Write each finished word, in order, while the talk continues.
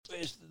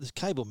the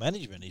cable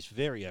management is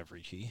very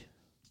average here.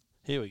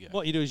 Here we go.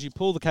 What you do is you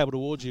pull the cable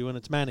towards you and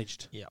it's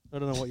managed. Yeah. I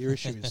don't know what your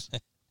issue is.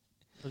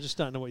 I just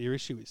don't know what your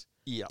issue is.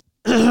 Yeah.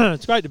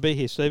 It's great to be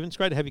here, Stephen. It's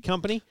great to have your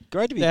company.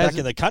 Great to be back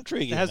in the country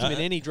again. There hasn't been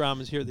any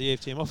dramas here at the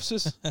EFTM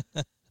offices.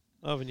 I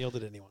haven't yelled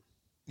at anyone.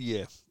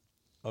 Yeah.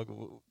 Yeah,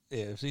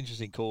 it was an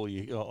interesting call.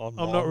 I'm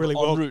not really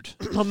en route.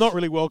 I'm not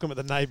really welcome at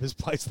the neighbour's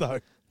place, though.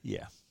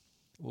 Yeah.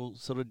 Well,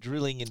 sort of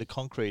drilling into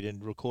concrete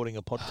and recording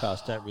a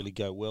podcast don't really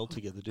go well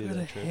together, do they,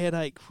 Got a Trev?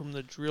 headache from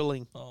the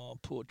drilling. Oh,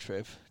 poor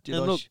Trev.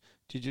 Look,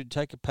 did you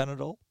take a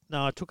Panadol?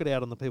 No, I took it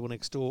out on the people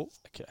next door.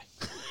 Okay.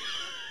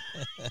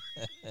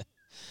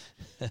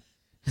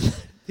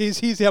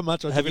 Here's how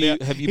much I took it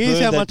out. Have you Here's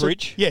burned how that much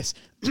bridge? Yes.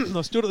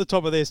 I stood at the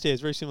top of their stairs,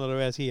 very similar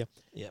to ours here.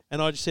 Yep.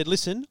 And I just said,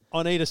 listen,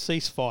 I need a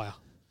ceasefire.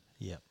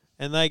 Yeah.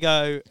 And they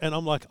go, and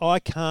I'm like, I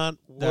can't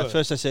work. No,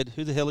 first I said,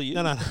 who the hell are you?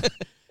 No.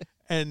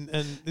 And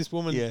this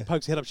woman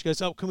pokes her head up. She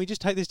goes, oh, can we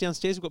just take this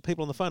downstairs? We've got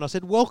people on the phone. I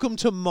said, welcome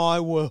to my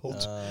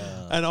world.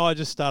 And I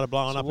just started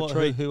blowing up a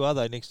tree. Who are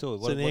they next door?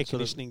 It's an air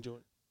conditioning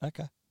joint.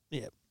 Okay.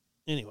 Yeah.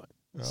 Anyway,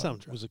 some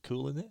drug. Was it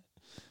cool in there?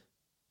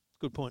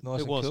 Good point.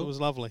 Nice it was. cool. It was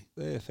lovely.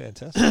 Yeah,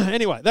 fantastic.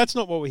 Anyway, that's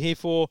not what we're here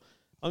for.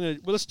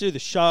 Let's do the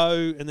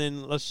show, and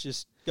then let's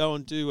just go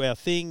and do our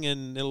thing,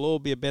 and it'll all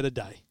be a better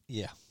day.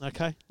 Yeah.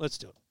 Okay, let's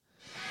do it.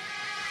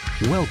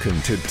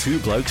 Welcome to Two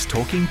Blokes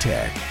Talking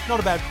Tech Not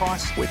a bad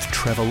price. with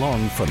Trevor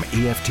Long from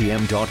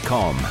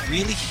EFTM.com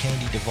Really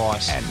handy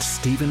device. and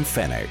Stephen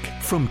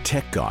Fennick from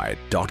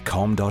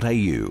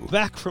TechGuide.com.au.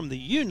 Back from the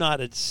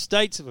United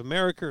States of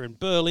America in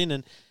Berlin,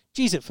 and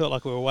geez, it felt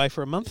like we were away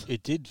for a month.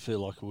 It did feel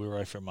like we were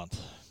away for a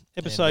month.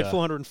 Episode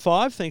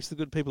 405, thanks to the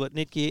good people at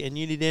Netgear and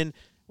Uniden.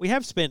 We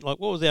have spent, what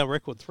was our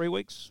record, 3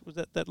 weeks? Was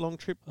that long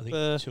trip? I think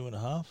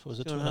 2.5. Was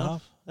it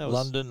 2.5?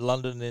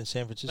 London, and then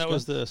San Francisco.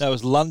 That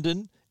was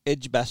London,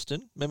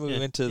 Edgbaston. Remember we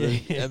went to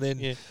and then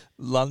yeah.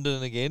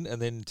 London again,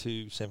 and then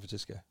to San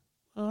Francisco.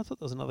 Oh, I thought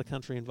there was another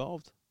country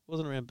involved. It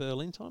wasn't around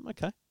Berlin time?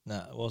 Okay.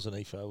 No, it wasn't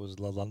IFA. It was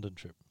the London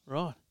trip.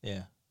 Right.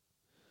 Yeah.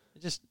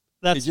 It just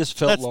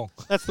felt long.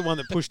 That's the one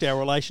that pushed our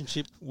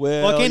relationship.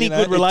 Well, like any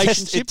good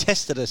relationship, it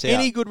tested us out.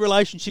 Any good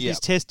relationship is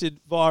tested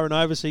via an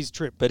overseas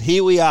trip. But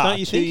here we are, Don't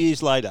you 2 think?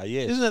 years later.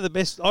 Yes, Isn't that the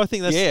best? I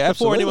think that's Yeah,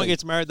 before anyone absolutely.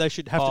 gets married, they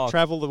should have to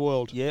travel the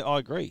world. Yeah, I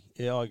agree.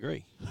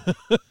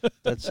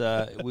 That's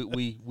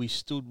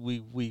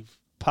we've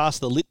passed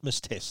the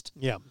litmus test.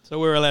 Yeah, so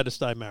we're allowed to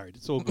stay married.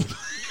 It's all good.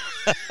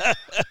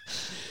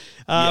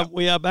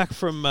 We are back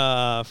from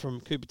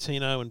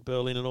Cupertino and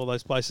Berlin and all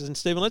those places. And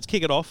Stephen, let's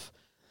kick it off.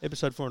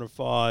 Episode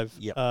 405.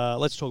 Yep.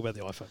 Let's talk about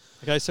the iPhone.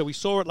 Okay, so we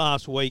saw it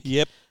last week.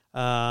 Yep.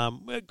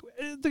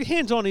 The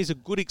hands-on is a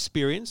good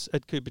experience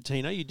at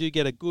Cupertino. You do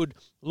get a good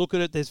look at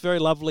it. There's very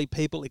lovely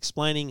people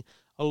explaining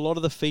a lot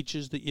of the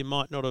features that you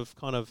might not have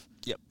kind of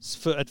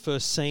at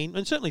first seen,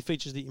 and certainly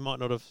features that you might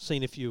not have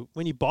seen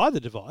when you buy the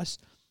device,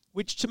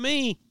 which to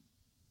me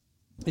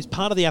is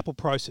part of the Apple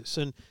process.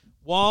 And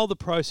while the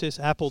process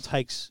Apple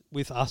takes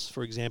with us,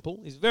 for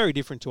example, is very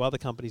different to other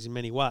companies in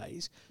many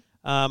ways,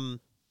 I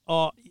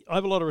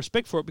have a lot of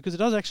respect for it because it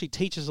does actually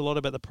teach us a lot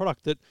about the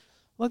product that,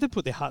 like, they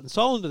put their heart and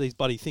soul into these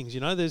bloody things.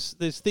 You know,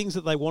 there's things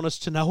that they want us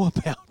to know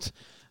about,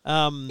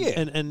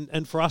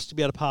 and for us to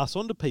be able to pass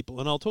on to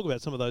people. And I'll talk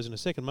about some of those in a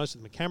second. Most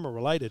of them are camera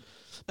related.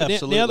 But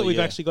Absolutely. Now that we've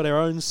actually got our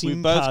own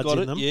SIM cards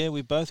in them,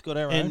 we both got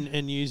our own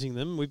and using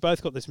them, we've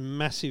both got this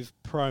massive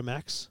Pro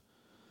Max.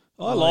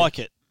 I like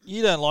it.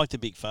 You don't like the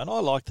big phone. I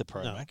like the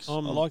Pro Max. I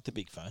like the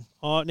big phone.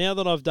 Now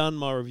that I've done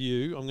my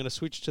review, I'm going to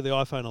switch to the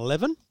iPhone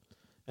 11.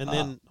 And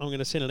then I'm going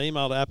to send an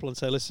email to Apple and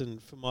say, listen,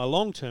 for my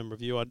long-term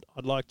review,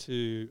 I'd like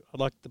the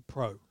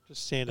Pro,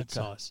 just standard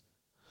size.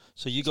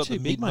 So you got the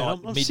too big, mate.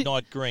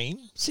 midnight green.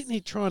 Sitting here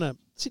trying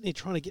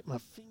to get my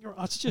finger.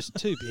 It's just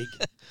too big.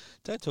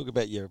 Don't talk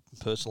about your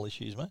personal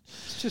issues, mate.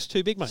 It's just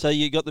too big, mate. So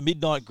you got the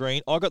midnight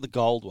green. I got the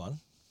gold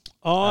one.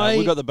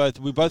 We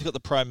both got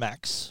the Pro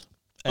Max.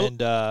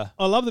 And I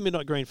love the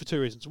midnight green for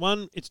two reasons.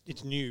 One,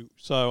 it's new,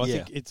 so I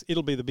think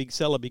it'll be the big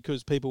seller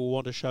because people will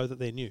want to show that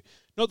they're new.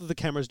 Not that the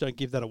cameras don't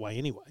give that away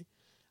anyway.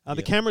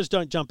 The cameras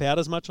don't jump out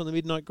as much on the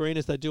midnight green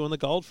as they do on the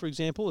gold, for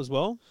example, as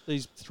well.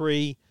 These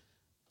three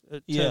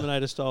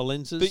Terminator style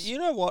lenses. But you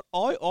know what?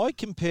 I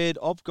compared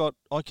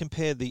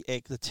the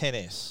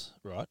 10S,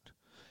 right?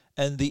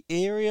 And the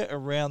area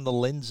around the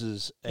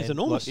lenses is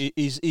enormous.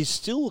 Is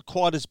still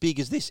quite as big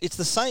as this. It's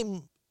the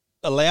same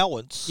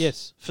allowance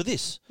for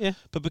this. Yeah.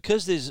 But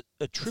because there's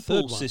a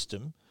triple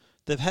system,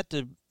 they've had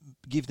to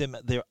give them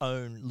their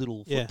own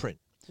little footprint.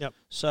 Yep.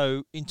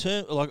 So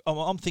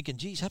I'm thinking,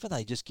 geez, haven't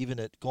they just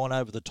gone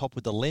over the top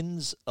with the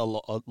lens a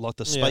lot, like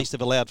the space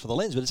they've allowed for the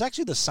lens? But it's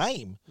actually the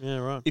same. Yeah,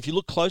 right. If you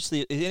look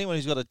closely, anyone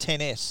who's got a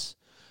 10S,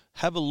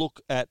 have a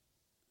look at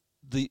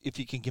if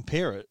you can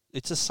compare it,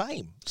 it's the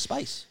same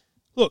space.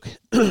 Look,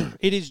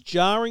 it is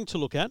jarring to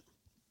look at.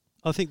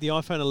 I think the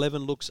iPhone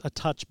 11 looks a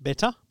touch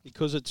better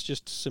because it's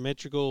just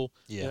symmetrical,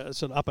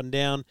 sort of up and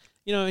down.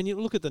 You know, and you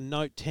look at the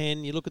Note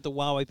 10, you look at the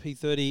Huawei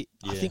P30,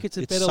 I think it's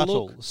better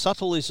subtle. look.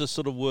 Subtle is a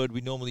sort of word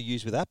we normally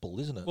use with Apple,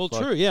 isn't it? Well,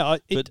 true, yeah.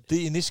 But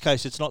in this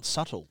case, it's not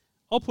subtle.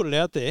 I'll put it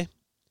out there.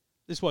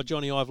 This is why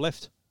Johnny Ive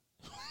left.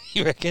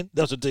 You reckon?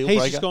 That was a deal He's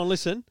breaker. just gone,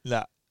 listen,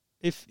 Nah.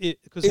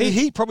 because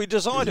He probably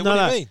designed it.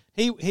 What do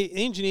you mean?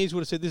 The engineers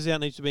would have said, this is how it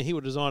needs to be. He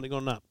would have designed it,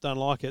 gone, no, don't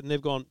like it. And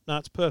they've gone, no,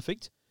 it's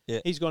perfect. Yeah.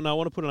 He's gone, no, I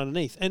want to put it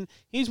underneath. And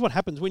here's what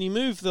happens. When you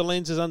move the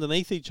lenses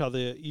underneath each other,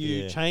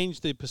 you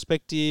change the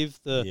perspective,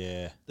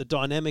 the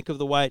dynamic of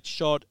the way it's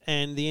shot,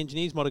 and the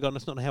engineers might have gone,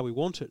 that's not how we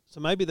want it. So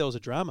maybe there was a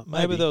drama.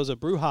 Maybe there was a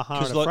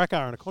brouhaha and a fracas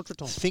and a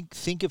contretemps.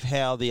 Think of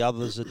how the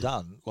others are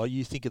done. Like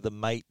you think of the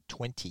Mate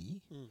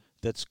 20,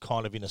 that's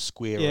kind of in a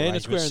square arrangement. In a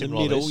square in the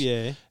middle,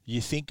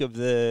 You think of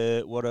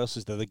what else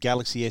is there? The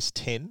Galaxy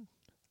S10.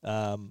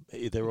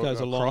 They're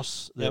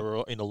across. They're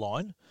in a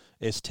line.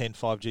 S10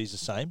 5G is the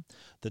same.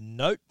 The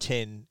Note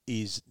 10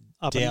 is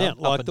up down, and down,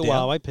 like the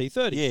Huawei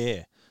P30.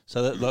 Yeah.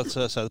 So the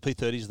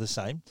P30 is the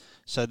same.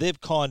 So they've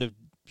kind of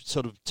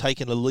sort of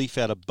taken a leaf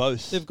out of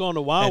both. They've gone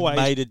to Huawei and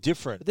made it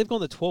different. But they've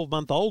gone the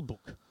 12-month-old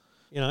book.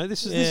 You know,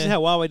 this is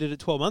how Huawei did it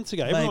 12 months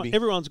ago.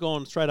 Everyone's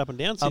gone straight up and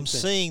down since I'm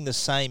seeing the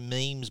same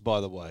memes,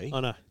 by the way. I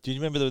know. Do you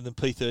remember when the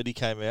P30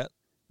 came out?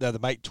 No, the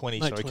Mate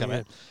 20, came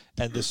out.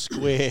 And the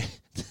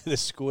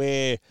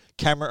square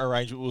camera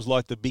arrangement was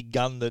like the big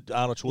gun that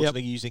Arnold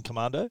Schwarzenegger used in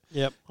Commando.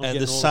 Yep. And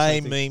the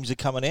same memes are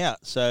coming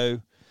out. So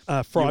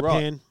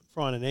frying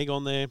an egg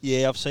on there.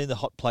 Yeah, I've seen the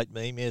hot plate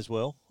meme as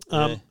well.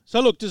 So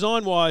look,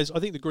 design-wise, I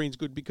think the green's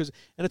good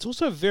and it's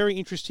also a very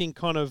interesting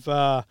kind of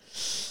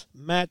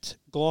matte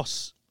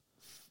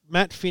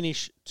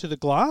finish to the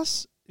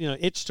glass,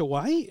 etched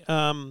away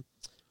on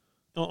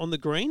the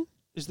green.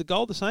 Is the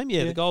gold the same?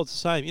 Yeah, the gold's the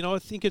same. I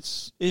think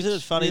it's Isn't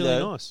it funny, really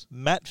though? Nice.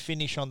 Matte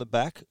finish on the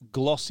back,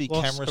 gloss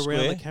camera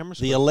square. The camera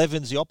square. The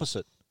 11's the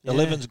opposite.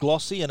 11's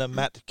glossy and a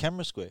matte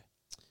camera square.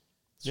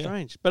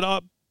 Strange.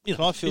 But,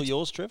 can I feel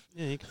yours, Trev?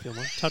 Yeah, you can feel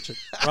mine. Touch it.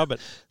 Rub it.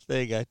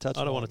 There you go. Touch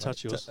I don't want to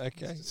touch yours.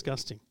 Okay. It's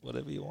disgusting.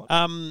 Whatever you want.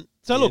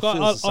 Look,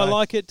 I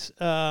like it.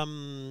 I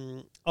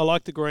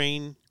like the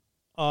green.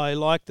 I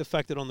like the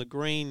fact that on the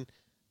green,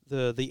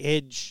 the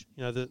edge,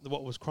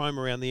 what was chrome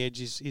around the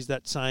edge is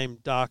that same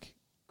dark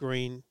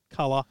green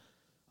colour.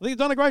 I think they've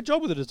done a great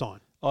job with the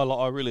design.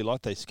 I really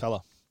like this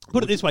colour.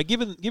 Put it this way,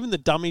 given the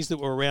dummies that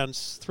were around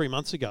 3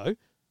 months ago,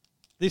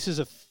 this is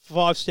a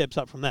 5 steps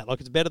up from that. Like,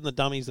 it's better than the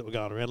dummies that were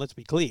going around, let's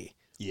be clear.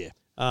 Yeah.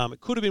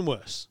 It could have been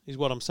worse, is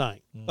what I'm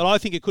saying. But I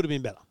think it could have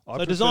been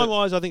better.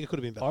 Design-wise, I think it could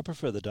have been better. I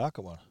prefer the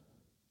darker one.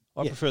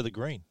 I prefer the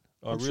green.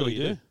 I really sure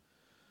you do.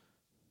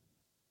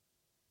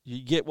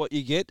 You get what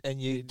you get,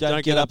 and you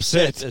don't get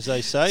upset, as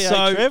they say.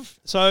 Trev?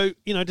 So,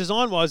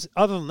 design-wise,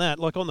 other than that,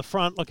 like on the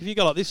front, like if you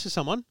go like this to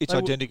someone... It's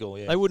identical,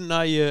 They wouldn't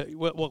know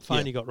what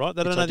phone you got, right?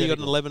 They don't know that you got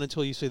an 11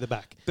 until you see the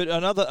back. But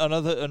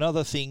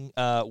another thing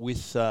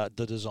with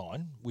the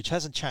design, which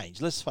hasn't changed,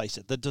 let's face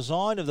it, the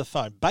design of the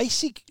phone,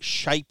 basic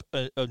shape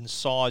and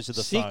size of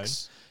the phone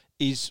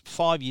is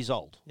 5 years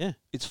old. Yeah.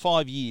 It's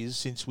 5 years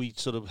since we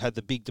sort of had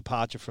the big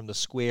departure from the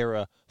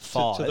squarer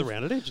 5. To the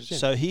rounded edges, yeah.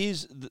 So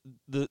here's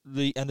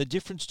the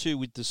difference too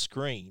with the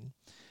screen.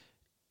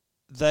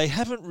 They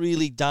haven't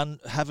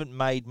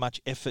made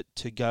much effort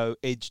to go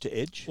edge to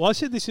edge. Well, I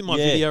said this in my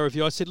video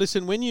review. I said,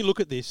 listen, when you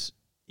look at this,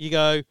 you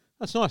go,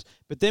 that's nice.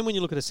 But then when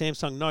you look at a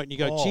Samsung Note and you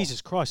go,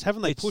 Jesus Christ,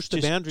 haven't they pushed the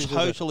boundaries?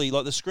 Totally.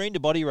 Like the screen to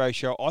body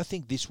ratio, I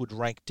think this would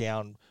rank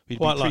down. It'd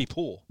be pretty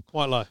poor.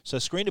 Quite low. So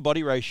screen to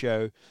body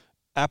ratio,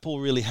 Apple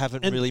really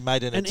haven't really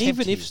made an attempt.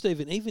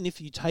 And even if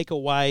you take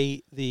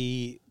away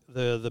the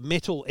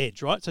metal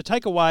edge, right? So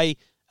take away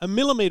a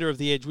millimetre of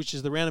the edge, which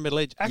is the rounded metal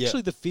edge.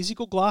 Actually, the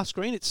physical glass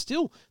screen,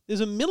 there's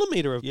a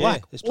millimetre of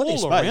black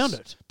all around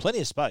it.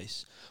 Plenty of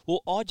space.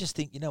 Well, I just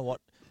think, you know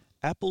what?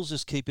 Apple's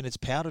just keeping its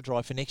powder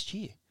dry for next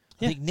year.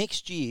 I think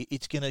next year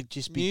it's going to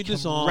just be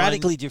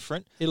radically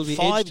different. It'll be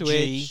 5G, edge to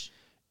edge.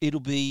 It'll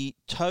be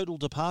total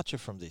departure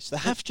from this. They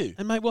have to.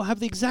 And, mate, we'll have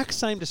the exact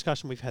same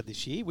discussion we've had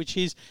this year, which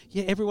is,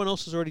 everyone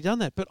else has already done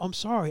that. But I'm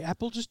sorry,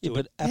 Apple just do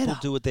it better. Apple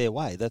do it their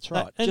way. That's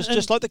right.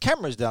 Just like the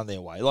camera's done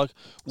their way. Like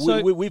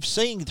we've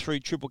seen through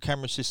triple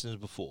camera systems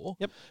before.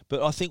 Yep.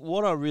 But I think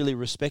what I really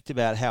respect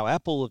about how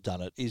Apple have done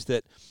it is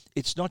that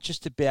it's not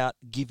just about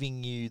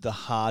giving you the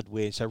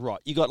hardware. So, right,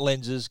 you got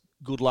lenses,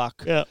 good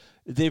luck. Yeah.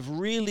 They've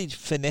really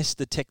finessed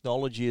the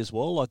technology as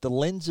well. Like the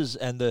lenses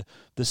and the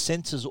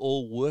sensors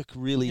all work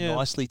really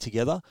nicely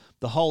together.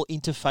 The whole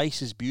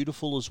interface is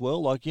beautiful as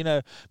well. Like,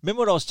 remember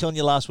what I was telling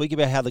you last week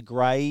about how the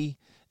grey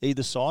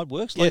either side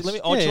works? Like, I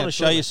just want to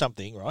show you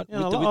something, right, with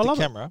the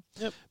camera.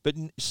 Yep. But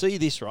see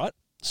this, right?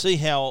 See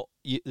how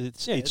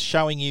it's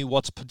showing you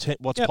what's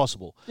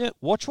possible. Yep.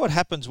 Watch what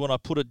happens when I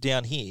put it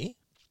down here.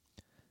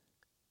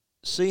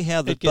 See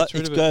how it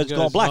goes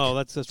gone black. Oh,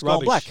 that's it's rubbish.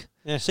 gone black.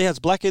 Yeah. See how it's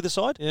black either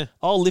side? Yeah.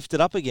 I'll lift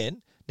it up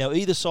again. Now,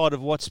 either side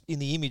of what's in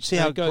the image, see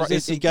how it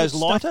goes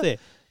lighter? There.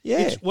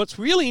 Yeah. What's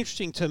really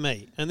interesting to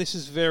me, and this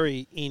is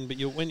very but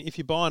if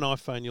you buy an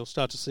iPhone, you'll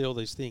start to see all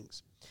these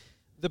things.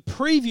 The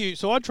preview,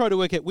 so I try to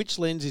work out which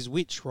lens is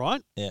which,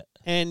 right? Yeah.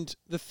 And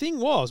the thing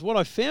was, what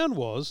I found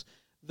was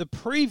the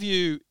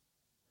preview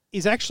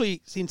is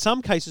actually, in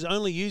some cases,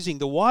 only using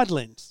the wide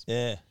lens.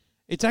 Yeah.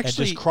 It's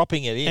actually and just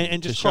cropping it in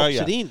and just to show crops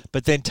you. it in.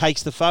 But then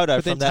takes the photo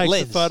But from then that takes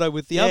lens. the photo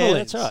with the other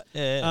lens. That's right.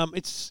 Yeah.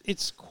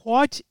 It's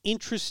quite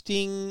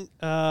interesting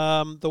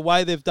the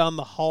way they've done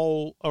the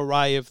whole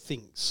array of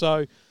things.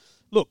 So,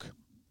 look,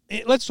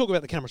 let's talk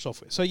about the camera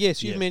software. So,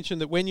 yes, you've mentioned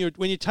that when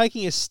you're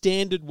taking a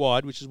standard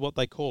wide, which is what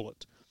they call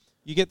it,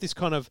 you get this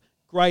kind of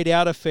grayed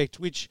out effect,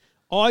 which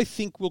I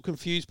think will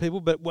confuse people.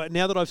 But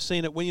now that I've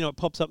seen it, when it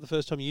pops up the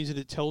first time you use it,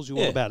 it tells you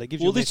all about it. It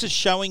gives you this is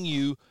showing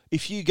you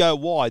if you go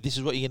wide, this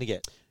is what you're going to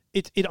get.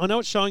 I know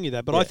it's showing you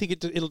that, but I think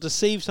it'll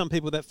deceive some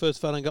people with that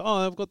first photo and go,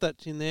 oh, I've got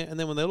that in there. And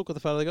then when they look at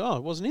the photo, they go, oh,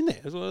 it wasn't in there.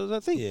 It was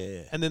that thing.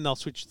 Yeah. And then they'll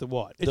switch to the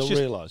wide. They'll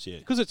realise,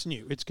 because it's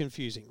new. It's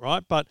confusing,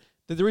 right? But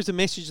there is a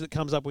message that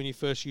comes up when you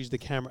first use the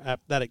camera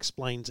app that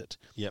explains it.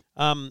 Yep.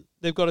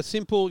 They've got a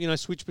simple,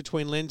 switch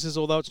between lenses,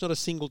 although it's not a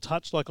single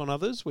touch like on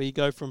others where you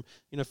go from,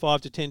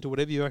 5 to 10 to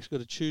whatever. You've actually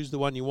got to choose the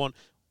one you want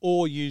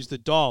or use the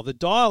dial. The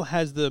dial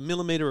has the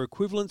millimeter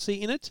equivalency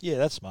in it. Yeah,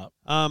 that's smart.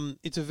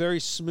 It's a very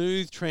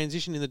smooth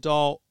transition in the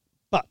dial,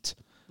 but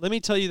let me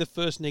tell you the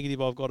first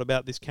negative I've got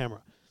about this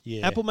camera.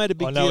 Yeah. Apple made a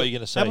big I know deal. what you're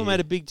going to say. Apple made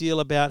a big deal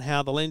about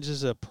how the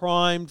lenses are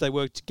primed, they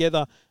work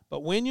together.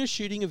 But when you're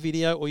shooting a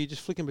video or you're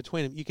just flicking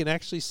between them, you can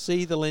actually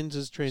see the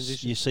lenses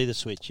transition. You see the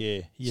switch,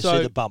 yeah. You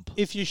see the bump.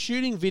 If you're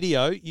shooting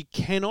video, you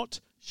cannot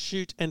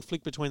shoot and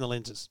flick between the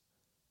lenses.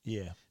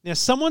 Yeah. Now,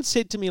 someone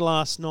said to me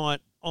last night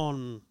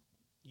on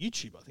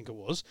YouTube, I think it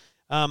was,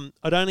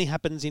 it only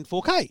happens in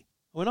 4K. I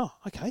went, oh,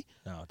 okay.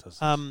 No, it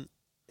doesn't.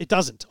 It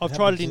doesn't. I've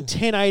tried it in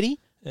 1080.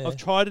 Yeah. I've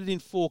tried it in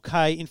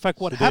 4K. In fact,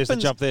 what happens... There's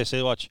the jump there.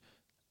 See, watch.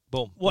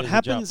 Boom. What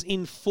happens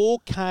in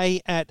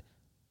 4K at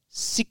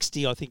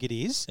 60, I think it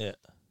is,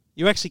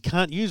 you actually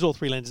can't use all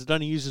three lenses. It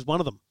only uses one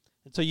of them.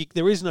 And so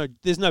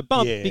there's no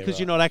bump because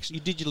you're not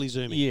actually digitally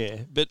zooming. Yeah,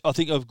 but I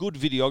think a good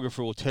videographer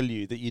will tell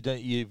you that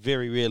you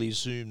very rarely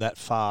zoom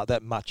that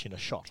much in a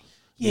shot.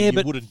 Yeah, you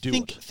but wouldn't do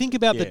it. Think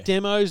about the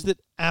demos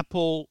that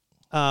Apple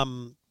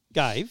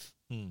gave,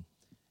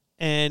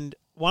 and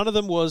one of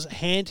them was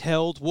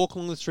handheld, walk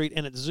along the street,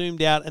 and it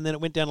zoomed out, and then it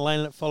went down a lane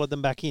and it followed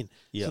them back in.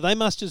 Yep. So they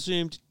must have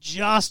zoomed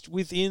just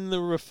within the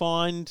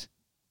refined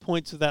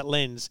points of that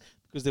lens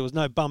because there was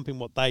no bump in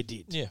what they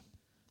did. Yeah.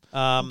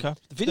 Okay.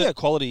 The video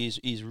quality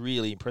is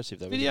really impressive,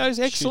 though. Video is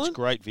excellent. Shoots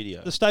great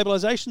video. The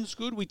stabilization's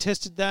good. We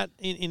tested that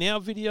in our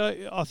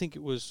video. I think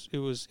it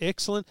was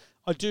excellent.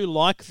 I do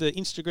like the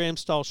Instagram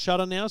style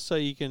shutter now, so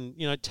you can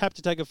tap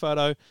to take a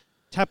photo,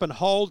 tap and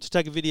hold to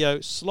take a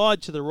video,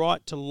 slide to the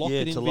right to lock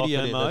it in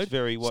video mode. That's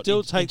very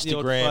still take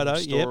Instagram, the odd photo,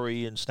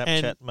 story, and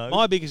Snapchat mode.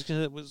 My biggest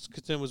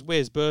concern was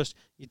where's burst.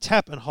 You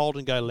tap and hold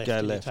and go left. Go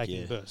left,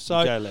 taking burst.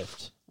 So go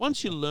left.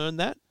 Once you learn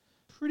that,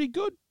 pretty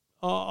good.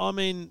 I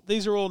mean,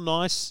 these are all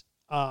nice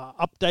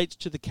updates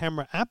to the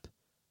camera app,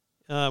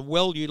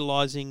 well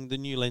utilising the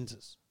new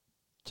lenses.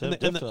 And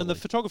the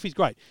photography is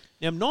great.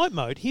 Now, night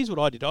mode, here's what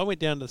I did. I went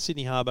down to the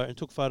Sydney Harbour and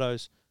took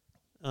photos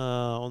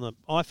on the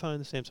iPhone,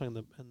 the Samsung,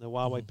 and the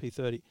Huawei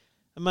P30.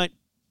 And, mate,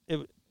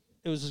 it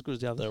was as good as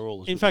the others. They were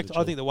all as In good fact, as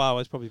I think the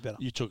Huawei's probably better.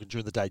 You took it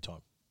during the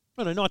daytime?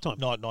 No, nighttime.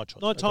 Night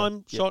shots.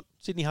 Nighttime shot,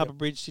 Sydney Harbour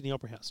Bridge, Sydney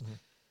Opera House.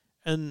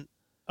 And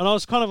I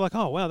was kind of like,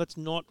 oh, wow, that's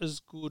not as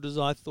good as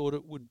I thought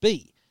it would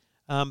be.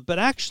 But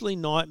actually,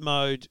 night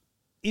mode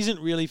isn't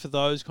really for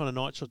those kind of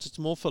night shots. It's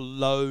more for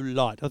low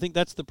light. I think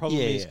that's the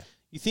problem.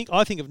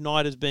 I think of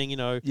night as being,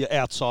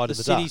 outside the of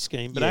the city dark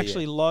scheme, but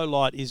actually low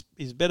light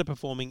is better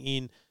performing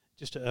in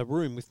just a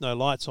room with no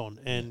lights on,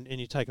 and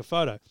you take a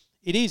photo.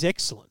 It is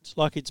excellent.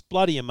 Like, it's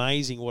bloody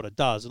amazing what it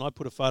does. And I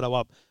put a photo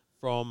up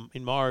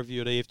in my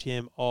review at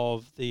EFTM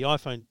of the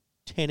iPhone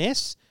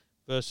XS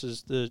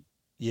versus the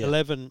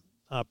 11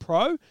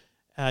 Pro,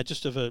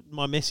 just of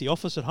my messy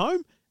office at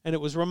home. And it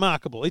was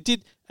remarkable. It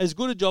did as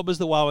good a job as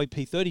the Huawei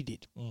P30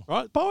 did.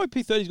 Right? Huawei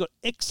P30's got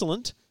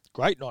excellent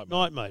great night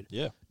mode.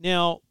 Yeah.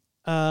 Now,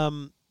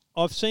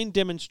 I've seen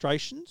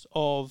demonstrations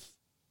of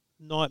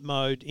night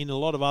mode in a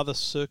lot of other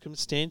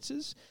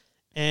circumstances,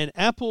 and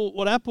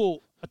what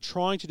Apple are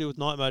trying to do with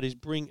night mode is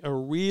bring a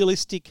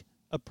realistic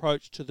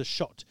approach to the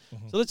shot.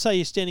 So let's say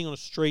you're standing on a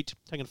street,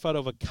 taking a photo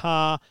of a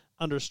car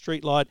under a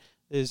street light.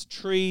 There's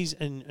trees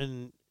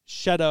and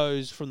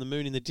shadows from the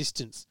moon in the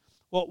distance.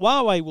 What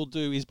Huawei will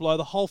do is blow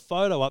the whole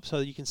photo up so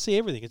that you can see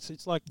everything.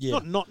 It's like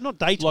not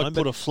daytime, like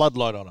put a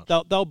floodlight on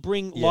it. They'll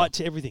bring light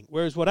to everything.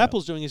 Whereas what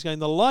Apple's doing is going,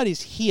 the light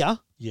is here.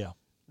 Yeah.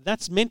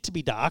 That's meant to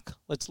be dark.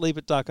 Let's leave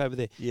it dark over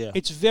there. Yeah.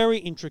 It's very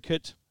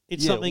intricate.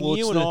 It's something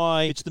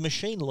It's the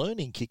machine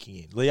learning kicking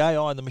in. The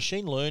AI and the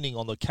machine learning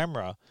on the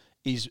camera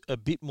is a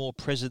bit more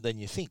present than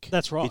you think.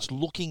 That's right. It's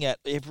looking at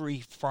every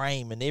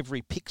frame and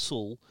every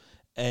pixel.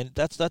 And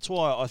that's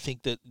why I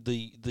think that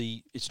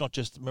the it's not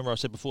just, remember I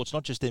said before, it's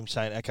not just them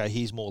saying, okay,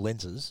 here's more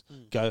lenses,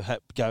 go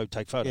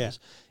take photos. Yeah.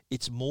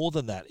 It's more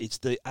than that. It's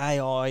the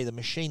AI, the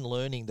machine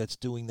learning that's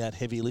doing that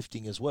heavy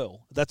lifting as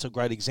well. That's a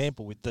great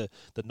example with the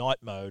night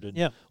mode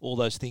and all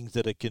those things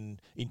that it can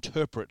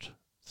interpret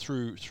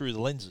through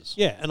the lenses.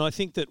 Yeah, and I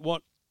think that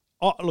look,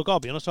 I'll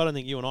be honest, I don't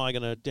think you and I are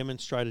going to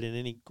demonstrate it in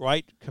any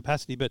great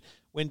capacity, but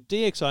when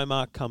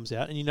DxOMark comes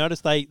out, and you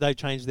notice they've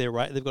changed their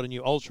rate, they've got a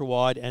new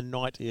ultra-wide and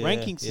night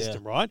ranking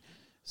system, right?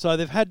 So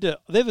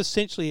they've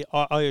essentially,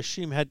 I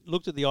assume, had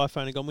looked at the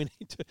iPhone and gone, we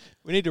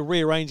need to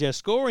rearrange our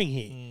scoring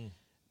here.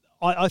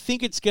 I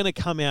think it's going to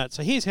come out.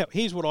 So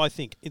here's what I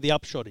think the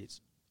upshot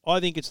is. I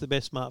think it's the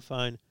best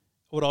smartphone.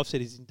 What I've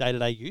said is in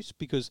day-to-day use,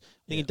 because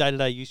I think in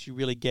day-to-day use you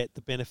really get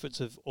the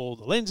benefits of all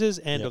the lenses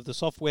and of the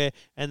software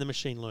and the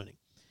machine learning.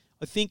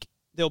 I think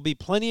there'll be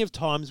plenty of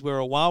times where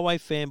a Huawei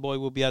fanboy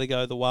will be able to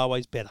go, the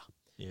Huawei's better.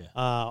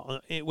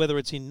 Yeah. Whether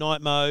it's in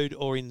night mode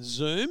or in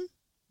zoom,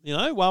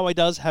 Huawei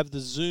does have the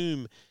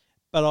zoom,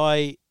 but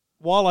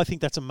while I think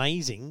that's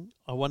amazing,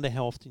 I wonder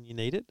how often you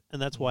need it,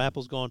 and that's why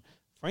Apple's gone,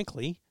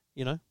 frankly,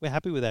 we're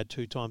happy with our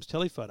 2x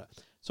telephoto.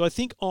 So I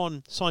think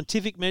on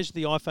scientific measure,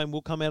 the iPhone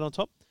will come out on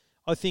top.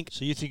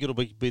 So you think it'll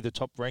be the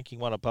top ranking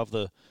one above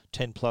the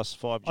 10 plus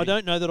 5G? I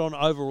don't know that on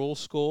overall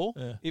score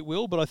it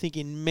will, but I think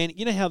in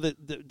many, how the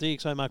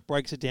DxO Mark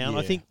breaks it down.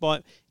 I think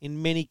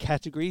in many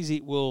categories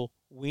it will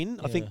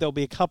win. I think there'll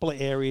be a couple of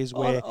areas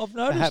where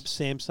perhaps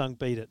Samsung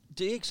beat it.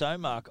 DxO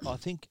Mark, I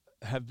think,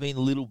 have been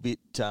a little bit.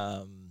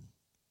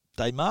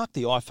 They mark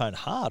the iPhone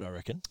hard, I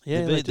reckon.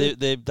 Yeah,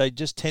 they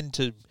just tend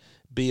to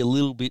be a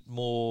little bit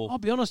more. I'll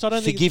be honest, I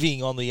don't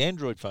forgiving on the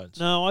Android phones.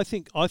 No, I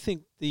think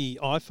the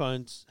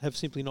iPhones have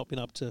simply not been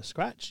up to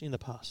scratch in the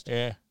past.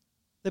 Yeah,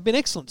 they've been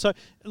excellent. So,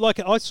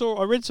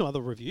 I read some other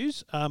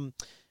reviews, and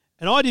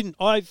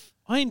I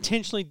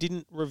intentionally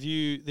didn't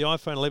review the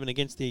iPhone 11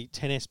 against the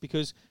XS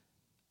because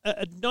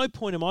at no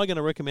point am I going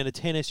to recommend a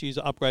XS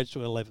user upgrades to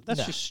an 11.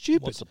 That's just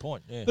stupid. What's the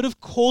point? Yeah. But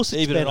of course,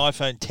 it's even better. An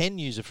iPhone 10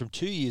 user from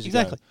 2 years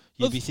ago,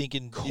 you'd be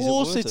thinking, of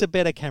course, it's a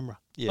better camera.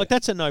 Yeah.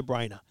 That's a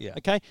no-brainer. Yeah.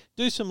 Okay,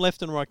 do some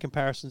left and right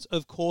comparisons.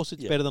 Of course,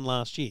 it's better than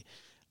last year.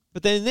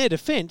 But then in their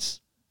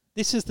defence,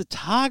 this is the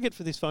target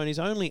for this phone is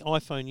only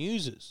iPhone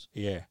users.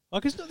 Yeah,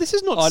 this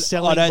is not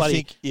selling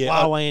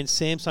Huawei and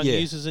Samsung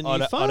users a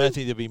new phone. I don't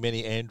think there'll be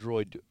many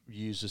Android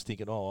users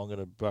thinking, "Oh, I'm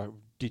going to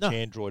ditch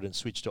Android and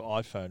switch to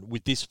iPhone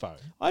with this phone."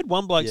 I had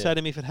one bloke say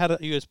to me, "If it had a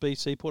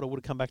USB-C port, I would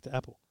have come back to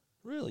Apple."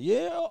 Really?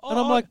 Yeah. And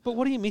I'm like, but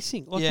what are you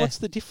missing? What's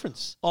the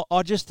difference?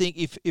 I just think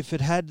if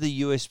it had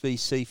the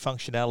USB-C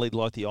functionality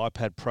like the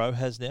iPad Pro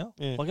has now,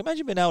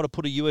 imagine being able to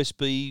put a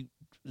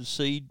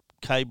USB-C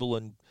cable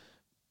and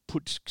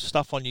put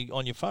stuff on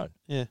your phone.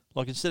 Yeah.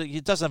 Instead of,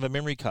 it doesn't have a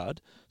memory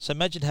card, so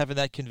imagine having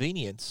that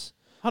convenience.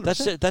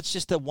 100%. That's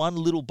just the one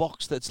little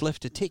box that's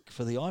left to tick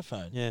for the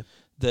iPhone. Yeah.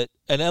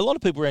 And a lot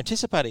of people were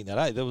anticipating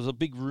that. There was a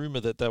big rumor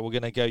that they were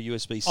going to go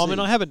USB-C. I mean,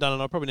 I haven't done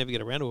it. I'll probably never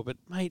get around to it. But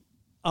mate,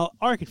 I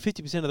reckon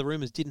 50% of the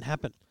rumors didn't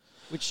happen,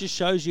 which just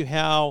shows you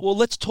how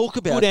let's talk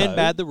about good and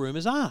bad the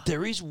rumors are.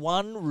 There is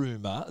one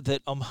rumor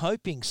that I'm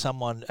hoping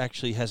someone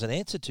actually has an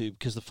answer to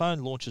because the phone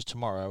launches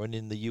tomorrow and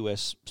in the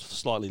US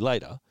slightly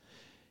later.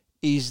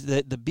 Is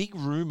that the big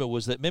rumor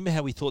was that, remember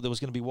how we thought there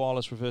was going to be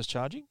wireless reverse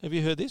charging? Have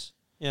you heard this?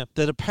 Yeah.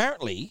 That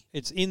apparently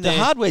it's in there.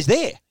 The hardware's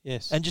there.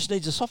 Yes. And just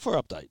needs a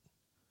software update.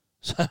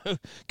 So,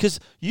 because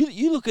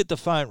you look at the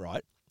phone,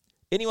 right?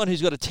 Anyone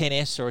who's got a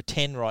 10S or a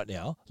 10 right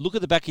now, look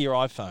at the back of your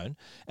iPhone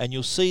and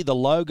you'll see the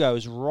logo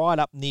is right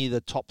up near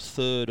the top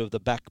third of the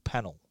back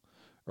panel.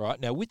 Right?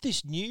 Now, with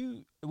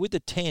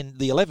the 10,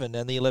 the 11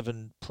 and the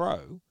 11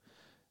 Pro,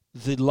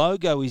 the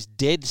logo is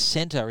dead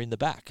center in the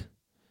back.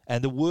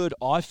 And the word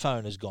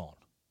iPhone is gone.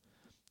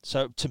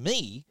 So to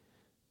me,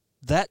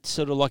 that's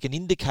sort of like an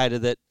indicator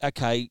that,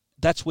 okay,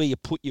 that's where you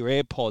put your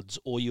AirPods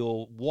or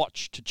your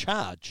watch to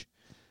charge.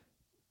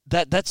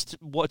 That's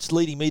what's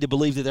leading me to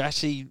believe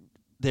that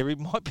there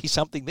might be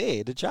something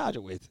there to charge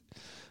it with.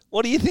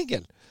 What are you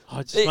thinking?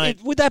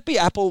 Would that be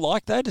Apple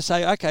like, though, to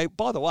say, okay,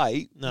 by the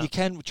way, you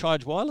can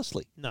charge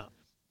wirelessly? No.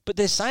 But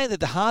they're saying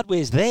that the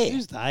hardware's there.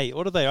 Who's they?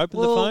 What do they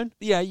open the phone?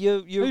 Yeah,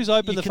 who's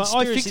opened the phone?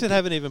 iFixit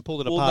haven't even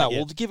pulled it apart yet.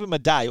 We'll give them a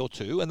day or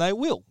two, and they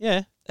will.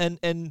 Yeah,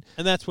 and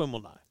that's when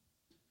we'll know.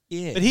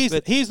 Yeah,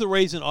 but here's the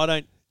reason I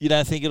don't. You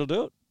don't think it'll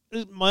do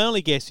it? My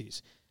only guess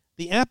is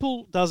the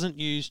Apple doesn't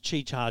use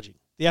Qi charging.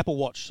 The Apple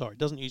Watch,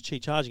 doesn't use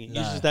Qi charging. It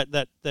uses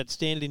that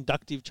standard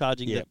inductive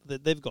charging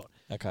that they've got.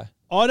 Okay.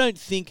 I don't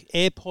think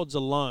AirPods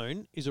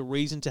alone is a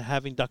reason to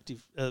have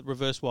inductive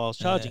reverse wireless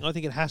charging. I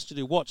think it has to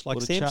do watch like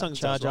Samsung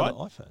charge right?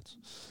 iPhones.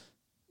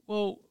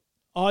 Well,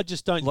 I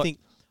just don't think.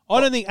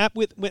 I don't think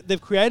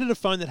they've created a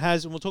phone that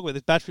has, and we'll talk about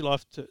this battery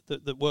life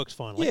that works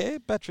finally. Yeah,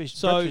 battery's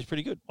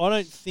pretty good. I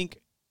don't think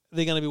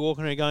they're going to be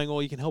walking around going, "Oh,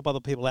 you can help other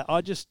people out."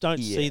 I just don't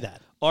see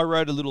that. I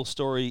wrote a little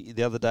story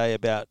the other day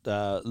about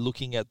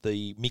looking at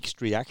the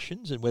mixed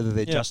reactions and whether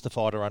they're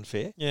justified or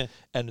unfair. Yeah.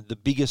 And the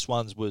biggest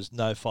ones was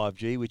no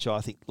 5G, which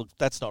I think, look,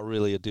 that's not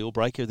really a deal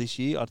breaker this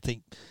year. I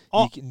think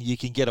you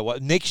can get away.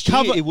 Next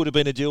year, it would have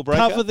been a deal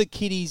breaker. Cover the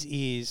kiddies'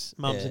 ears,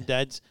 mums and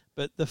dads.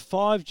 But the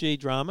 5G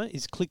drama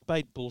is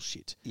clickbait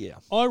bullshit. Yeah.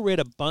 I read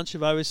a bunch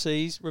of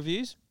overseas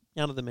reviews.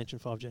 None of them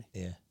mentioned 5G.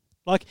 Yeah.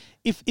 Like,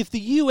 if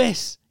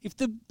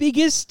the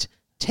biggest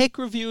tech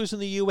reviewers in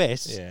the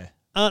US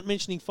aren't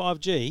mentioning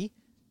 5G,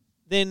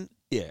 then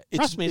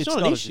trust me, it's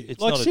not an issue.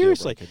 It's like, not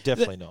seriously.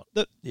 Definitely not.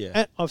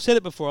 I've said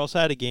it before, I'll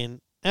say it again.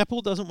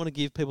 Apple doesn't want to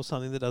give people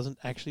something that doesn't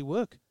actually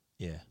work.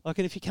 Yeah. Like,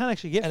 and if you can't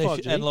actually get And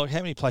 5G... and like, how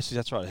many places,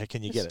 that's right, how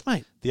can you get it?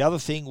 Mate. The other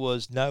thing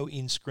was no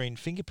in-screen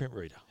fingerprint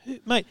reader.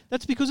 Mate,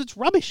 that's because it's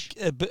rubbish.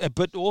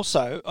 But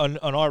also, and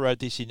I wrote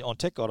this on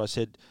Tech Guide, I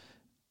said,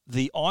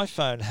 the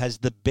iPhone has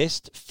the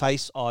best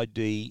Face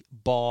ID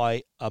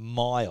by a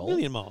mile. A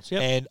million miles,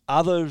 yep. And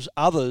others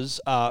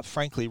are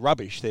frankly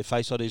rubbish. Their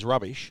Face ID is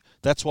rubbish.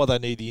 That's why they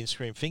need the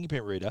in-screen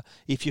fingerprint reader.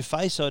 If your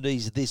Face ID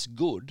is this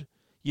good,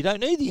 you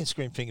don't need the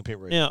in-screen fingerprint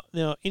reader.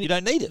 Now you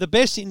don't need it. The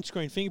best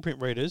in-screen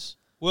fingerprint readers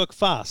work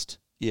fast,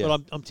 yeah.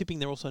 but I'm tipping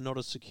they're also not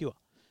as secure.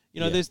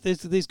 You know, Yeah.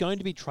 there's going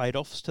to be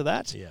trade-offs to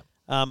that. Yeah.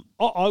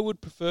 I would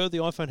prefer the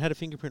iPhone had a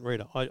fingerprint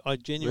reader. I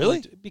genuinely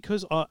Really? do,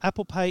 because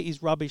Apple Pay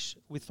is rubbish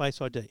with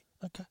Face ID.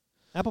 Okay.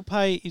 Apple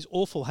Pay is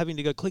awful, having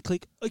to go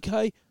click,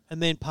 okay,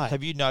 and then pay.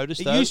 Have you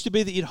noticed It though? used to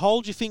be that you'd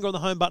hold your finger on the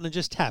home button and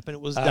just tap, and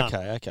it was done.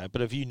 Okay.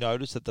 But have you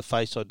noticed that the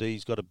Face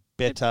ID's got a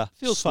better,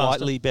 Feels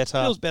slightly faster.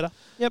 better? Feels better.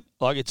 Yep.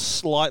 Like it's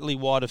slightly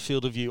wider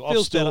field of view.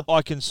 Feels better.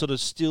 I can sort of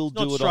still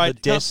Not do it straight. on the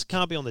desk.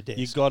 Can't be on the desk.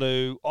 You've got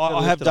to. Gotta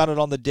I have lift it done it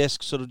on the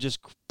desk. Sort of just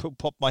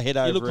pop my head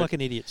over. You look it. like an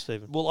idiot,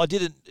 Stephen. Well, I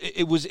didn't.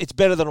 It's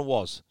better than it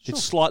was. Sure.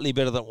 It's slightly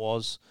better than it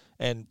was,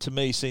 and to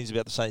me, seems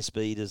about the same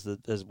speed as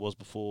it was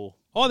before.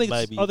 I think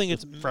maybe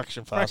it's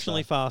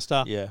fractionally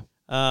faster. Yeah.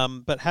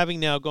 But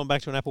having now gone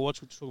back to an Apple Watch,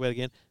 which we'll talk about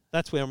again,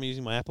 that's where I'm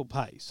using my Apple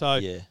Pay. So,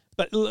 Yeah.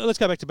 But let's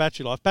go back to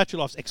battery life. Battery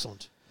life's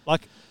excellent.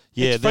 Like,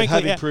 Yeah, it's they have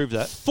frankly, improved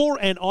that. For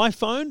an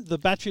iPhone, the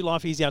battery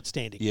life is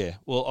outstanding. Yeah.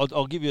 Well,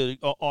 I'll give you.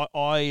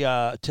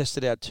 I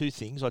tested out two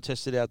things. I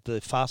tested out the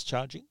fast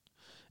charging,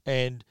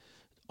 and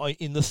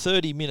in the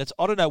 30 minutes,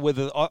 I don't know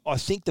whether I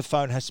think the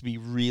phone has to be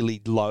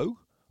really low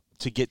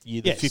to get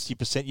you the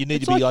 50%. You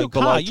need It's to be like your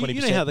below car. 20%. You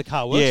know how the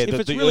car works. Yeah, If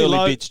it's the really early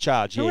low, bits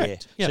charge.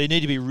 correct. Yeah. So you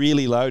need to be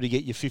really low to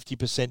get your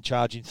 50%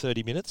 charge in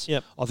 30 minutes.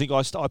 Yep. I think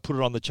I put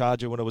it on the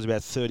charger when it was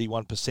about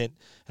 31%,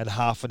 and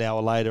half an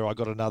hour later I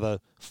got another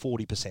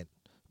 40%,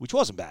 which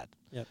wasn't bad.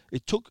 Yep.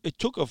 It took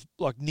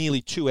like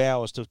nearly 2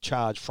 hours to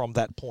charge from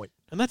that point.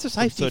 And that's a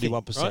safety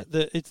 31%. thing, right?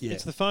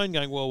 It's the phone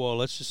going, well,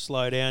 let's just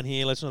slow down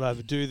here. Let's not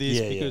overdo this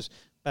because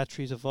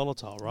batteries are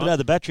volatile, right? But no,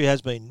 the battery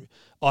has been.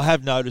 I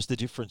have noticed the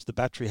difference. The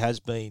battery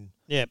has been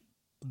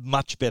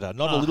much better.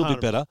 Not a little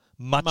bit better,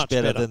 much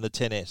better than the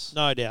 10S.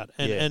 No doubt.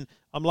 And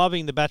I'm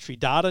loving the battery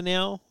data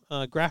now,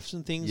 graphs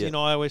and things in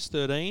iOS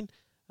 13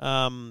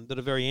 that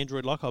are very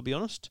Android-like, I'll be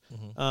honest,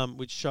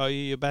 which show you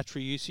your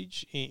battery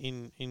usage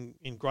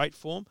in great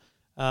form.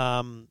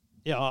 I've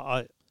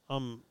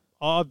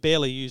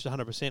barely used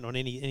 100% on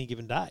any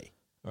given day.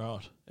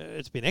 Right.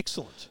 It's been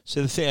excellent.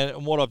 So the thing,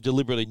 and what I've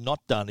deliberately not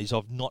done is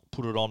I've not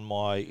put it on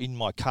in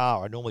my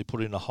car. I normally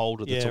put it in a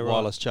holder that's a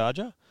wireless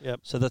charger.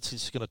 Yep. So that's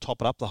just going to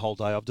top it up the whole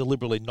day. I've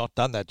deliberately not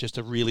done that just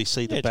to really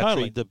see the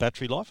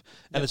battery life,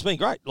 and it's been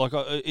great. Like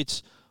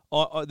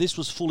this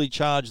was fully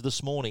charged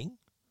this morning,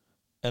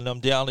 and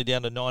I'm only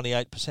down to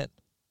 98%.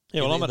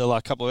 Yeah, well, I'm at like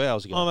a couple of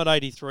hours ago. I'm at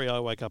 83.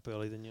 I wake up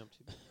early than you.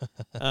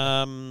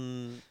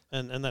 And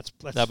that's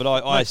no, but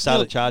I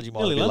started charging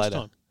mine a bit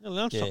later. Nearly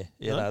lunchtime.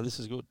 Yeah. No, this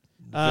is good.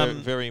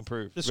 Very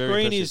improved. The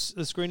very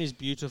screen is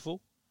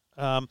beautiful.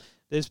 I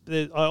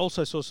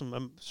also saw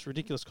some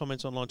ridiculous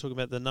comments online talking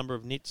about the number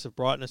of nits of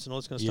brightness and all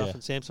this kind of stuff.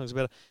 And Samsung's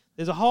about it.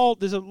 There's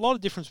a lot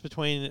of difference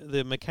between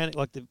the mechanic,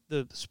 like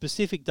the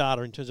specific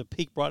data in terms of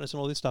peak brightness and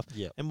all this stuff,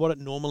 and what it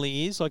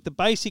normally is. Like the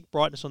basic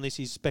brightness on this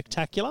is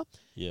spectacular.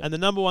 Yeah. And the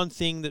number one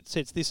thing that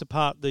sets this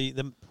apart,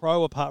 the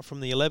Pro apart from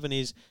the 11,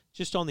 is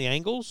just on the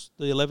angles.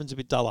 The 11's a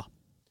bit duller.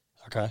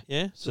 Okay.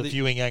 Yeah. So the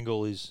viewing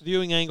angle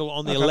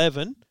on the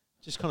 11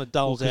 just kind of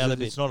dulls out a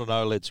bit. It's not an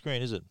OLED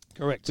screen, is it?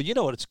 Correct. But you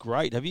know what? It's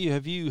great. Have you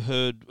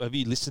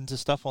listened to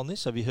stuff on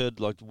this? Have you heard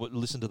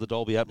listen to the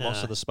Dolby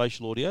Atmos and the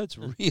spatial audio? It's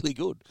really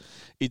good.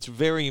 It's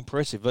very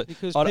impressive. But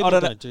because I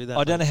don't do that.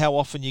 I don't know how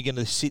often you're going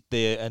to sit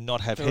there and not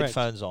have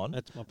headphones on.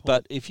 That's my point.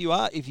 But if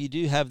you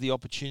do have the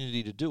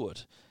opportunity to do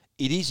it,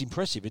 it is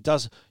impressive. It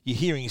does. You're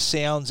hearing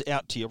sounds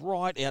out to your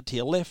right, out to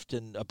your left,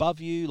 and above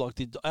you. Like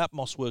the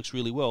Atmos works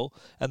really well,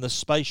 and the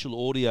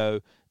spatial audio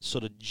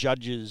sort of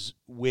judges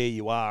where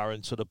you are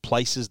and sort of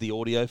places the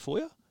audio for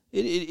you.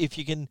 If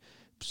you can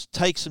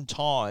take some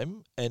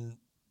time and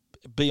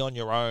be on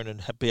your own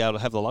and be able to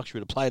have the luxury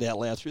to play it out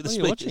loud through the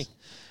speakers. Watching?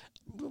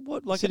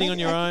 What, like sitting on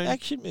your own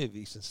action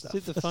movies and stuff.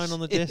 Sit the phone on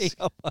the desk.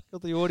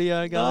 Got the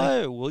audio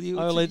going. No, well you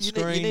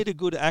need a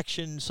good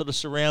action sort of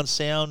surround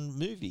sound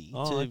movie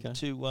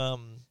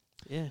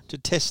to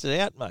test it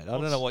out, mate. I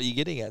don't know what you're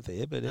getting at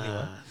there, but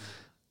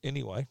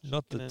anyway,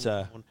 not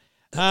that.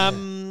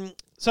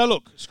 So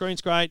look,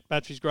 screen's great,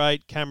 battery's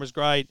great, camera's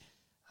great.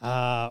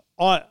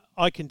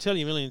 I can tell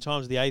you a million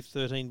times the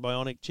A13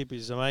 Bionic chip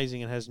is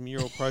amazing and has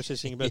neural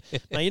processing, but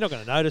no, you're not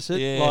going to notice it.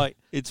 Yeah, like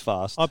it's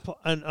fast. I've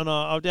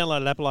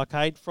downloaded Apple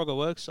Arcade. Frogger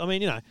works. I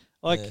mean,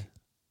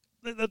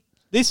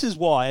 this is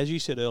why, as you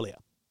said earlier,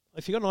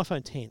 if you've got an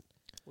iPhone 10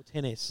 or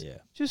 10s,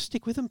 just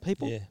stick with them,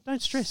 people. Yeah.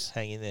 Don't stress. Just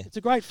hang in there. It's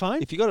a great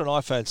phone. If you've got an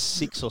iPhone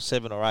 6 or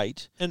 7 or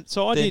 8, and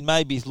so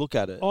maybe look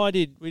at it.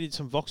 We did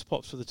some Vox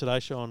Pops for the Today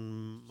Show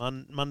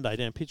on Monday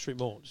down Pitt Street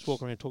Mall, just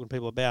walking around talking to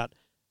people about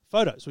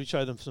photos. We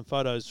show them some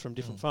photos from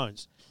different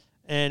phones.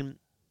 And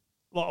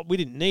well, we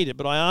didn't need it,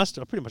 but I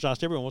pretty much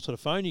asked everyone what sort of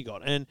phone you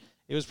got, and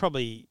it was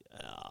probably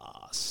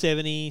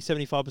 75%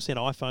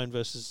 iPhone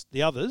versus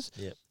the others.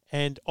 Yep.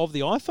 And of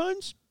the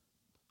iPhones,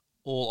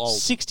 all old.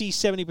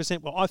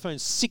 60-70% were iPhone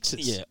 6s.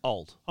 Yeah,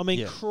 old. I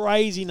mean,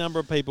 crazy number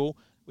of people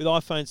with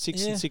iPhone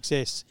 6 and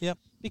 6S. Yep.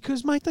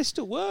 Because, mate, they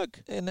still work.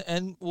 And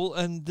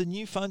the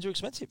new phones are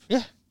expensive.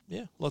 Yeah.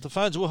 Yeah. Like the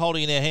phones we're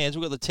holding in our hands,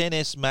 we've got the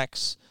 10S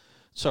Max,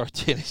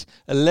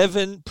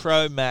 11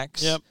 Pro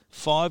Max,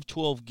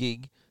 512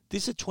 gig.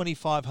 This is a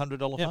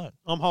 $2,500 phone.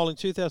 I'm holding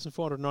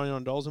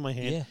 $2,499 in my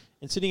hand. Yeah.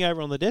 And sitting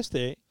over on the desk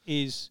there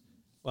is,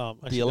 well,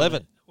 the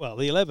 11. Well,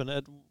 the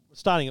 11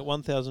 starting at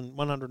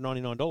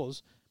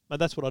 $1,199. But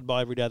that's what I'd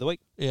buy every day of the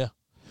week. Yeah.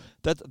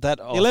 The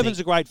 11's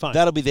a great phone.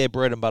 That'll be their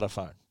bread and butter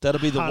phone.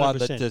 That'll be the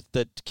 100%. one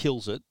that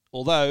kills it.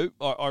 Although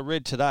I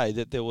read today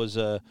that there was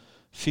a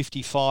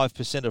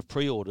 55% of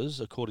pre-orders,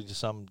 according to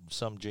some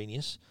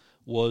genius,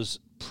 was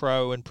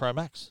Pro and Pro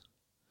Max.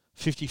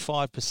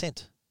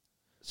 55%.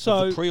 So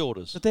of the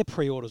pre-orders. But they're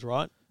pre-orders,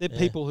 right? They're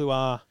people who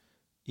are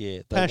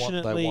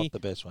passionately they want the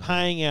best one.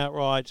 paying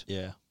outright.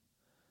 Yeah.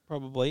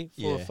 Probably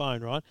for a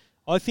phone, right?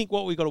 I think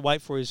what we've got to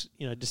wait for is,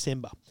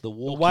 December. The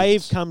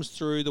wave comes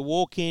through, the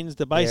walk-ins,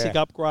 the basic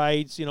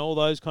upgrades, all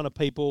those kind of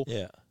people.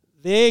 Yeah.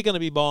 They're going to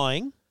be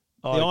buying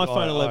the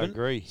iPhone 11. I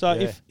agree.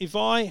 So if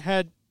I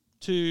had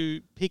to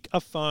pick a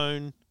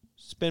phone,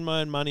 spend my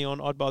own money on,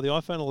 I'd buy the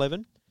iPhone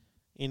 11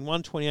 in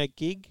 128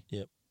 gig.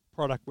 Yep.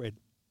 Product red.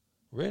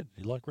 Red.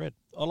 You like red?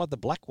 I like the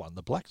black one.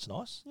 The black's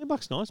nice. Yeah,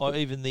 black's nice. Or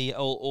even the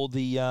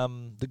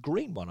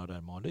green one I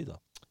don't mind either.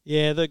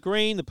 Yeah, the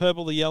green, the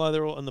purple, the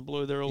yellow, and the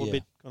blue, they're all a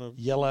bit kind of...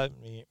 Yellow,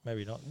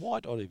 maybe not.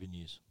 White I'd even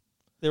use.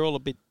 They're all a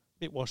bit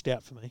washed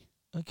out for me.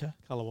 Okay.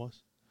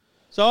 Colour-wise.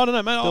 So, I don't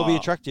know, mate. They'll be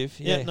attractive.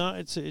 Yeah, no,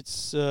 it's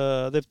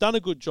they've done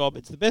a good job.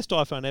 It's the best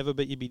iPhone ever,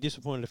 but you'd be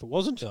disappointed if it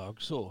wasn't. Oh,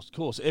 of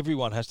course.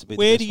 Everyone has to be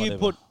Where the best do you one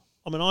put... ever.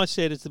 I mean, I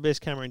said it's the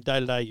best camera in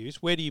day-to-day use.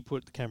 Where do you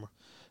put the camera?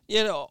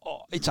 Yeah,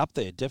 it's up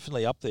there,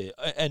 definitely up there.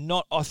 And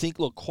not, I think,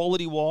 look,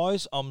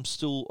 quality-wise,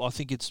 I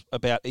think it's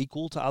about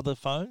equal to other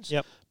phones.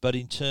 Yep. But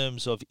in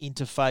terms of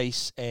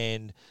interface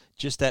and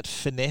just that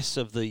finesse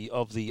of the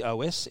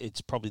OS,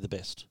 it's probably the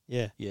best.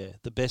 Yeah. Yeah,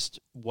 the best,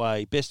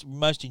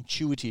 most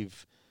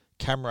intuitive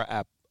camera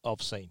app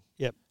I've seen.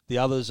 Yep. The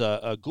others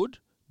are good,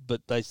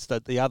 but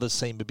the others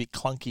seem a bit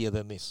clunkier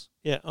than this.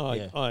 Yeah,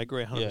 I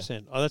agree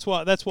 100%.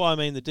 Yeah. That's why I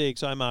mean the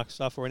DxO Mark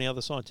stuff or any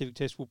other scientific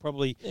test will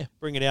probably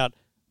bring it out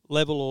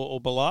level or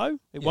below.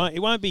 It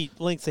won't be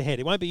lengths ahead.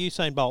 It won't be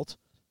Usain Bolt. It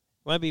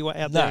won't be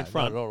out there in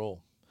front. No, not at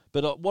all.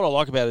 But what I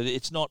like about it,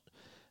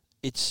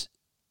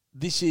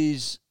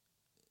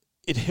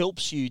 it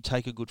helps you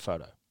take a good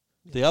photo.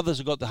 Yeah. The others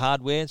have got the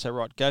hardware and say,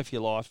 right, go for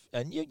your life,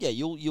 and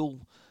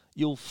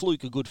you'll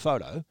fluke a good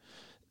photo.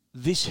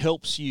 This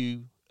helps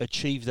you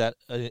achieve that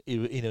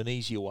in an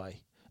easier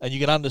way. And you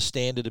can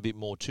understand it a bit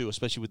more too,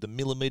 especially with the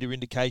millimeter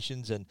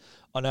indications. And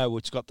I know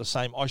it's got the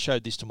same. I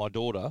showed this to my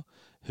daughter,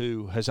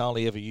 who has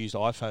only ever used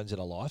iPhones in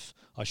her life.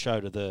 I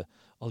showed her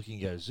you can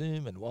go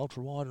zoom and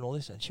ultra wide and all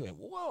this, and she went,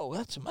 "Whoa,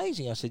 that's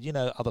amazing!" I said,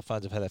 other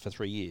phones have had that for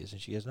 3 years,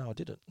 and she goes, "No, I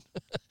didn't,"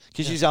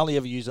 because she's only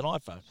ever used an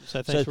iPhone.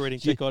 So thanks for reading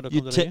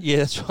TechGuide.com. Yeah,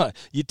 that's right.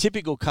 Your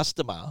typical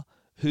customer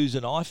who's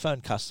an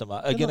iPhone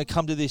customer are going to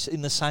come to this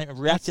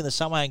react in the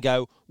same way and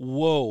go,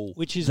 "Whoa,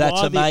 which is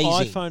that's why amazing."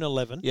 The iPhone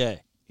 11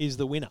 is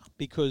the winner,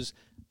 because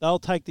they'll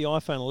take the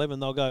iPhone 11,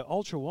 they'll go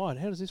ultra wide.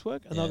 How does this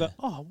work? And they'll go,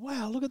 "Oh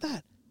wow, look at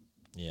that!"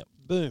 Yep.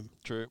 Boom.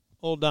 True.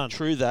 All done.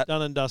 True that.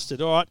 Done and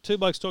dusted. All right, Two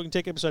Blokes Talking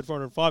Tech, episode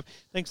 405.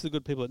 Thanks to the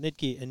good people at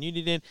Netgear and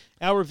Uniden.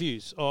 Our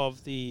reviews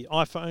of the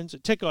iPhones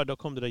at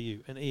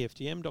techguide.com.au and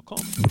EFTM.com.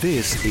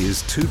 This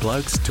is Two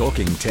Blokes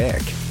Talking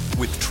Tech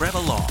with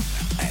Trevor Long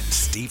and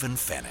Stephen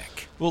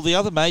Fennick. Well, the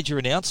other major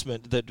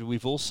announcement that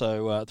we've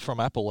also, from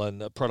Apple,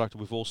 and a product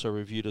we've also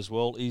reviewed as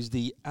well, is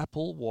the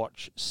Apple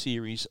Watch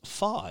Series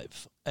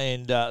 5.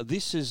 And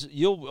this is,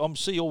 you're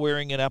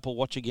wearing an Apple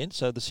Watch again,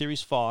 so the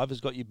Series 5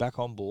 has got you back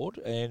on board,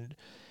 and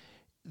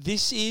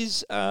this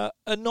is a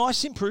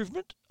nice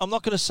improvement. I'm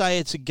not going to say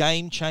it's a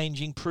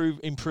game-changing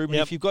improvement.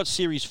 Yep. If you've got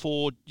Series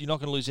 4, you're not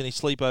going to lose any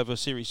sleep over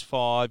Series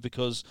 5,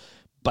 because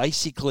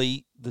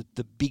basically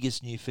the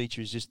biggest new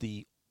feature is just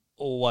the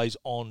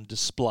always-on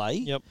display.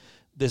 Yep.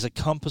 There's a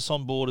compass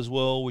on board as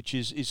well, which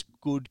is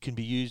good, can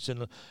be used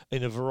in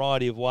a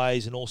variety of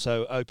ways, and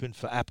also open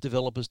for app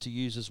developers to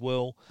use as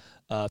well.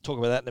 Talk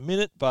about that in a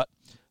minute. But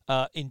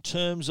in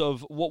terms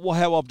of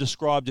how I've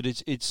described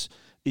it,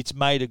 it's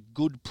made a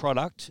good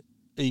product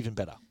even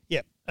better.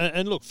 Yeah,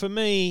 and look, for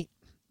me,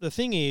 the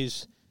thing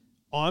is,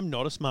 I'm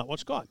not a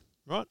smartwatch guy,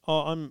 right?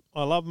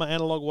 I love my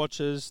analog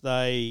watches.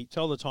 They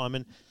tell the time,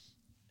 and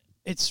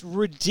it's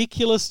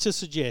ridiculous to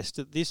suggest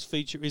that this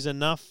feature is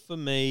enough for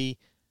me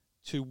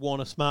to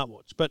want a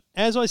smartwatch. But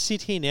as I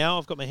sit here now,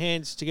 I've got my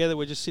hands together,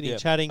 we're just sitting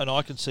chatting. And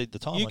I can see the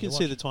time. You can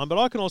see the time, but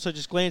I can also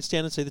just glance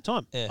down and see the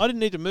time. Yeah. I didn't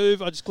need to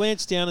move. I just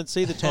glanced down and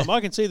see the time.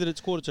 I can see that it's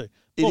 1:45.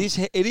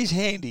 It is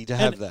handy to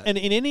have that. And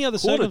in any other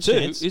 1:45,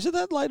 circumstance... is it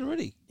that late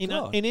already? In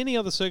any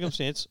other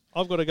circumstance,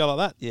 I've got to go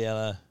like that.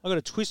 Yeah. I've got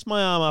to twist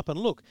my arm up and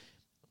look.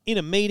 In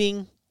a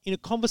meeting, in a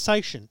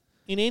conversation,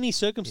 in any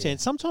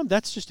circumstance, sometimes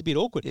that's just a bit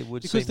awkward. It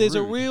would because seem there's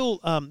rude. a real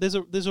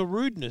there's a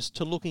rudeness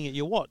to looking at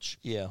your watch.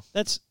 Yeah.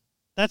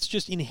 That's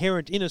just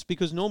inherent in us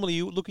because normally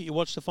you look at your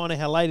watch to find out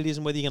how late it is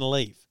and whether you're going to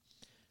leave.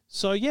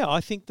 So yeah,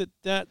 I think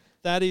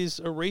that is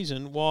a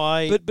reason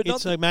why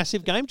it's a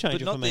massive game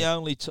changer for me.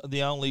 But not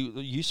the only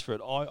use for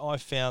it. I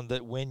found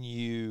that when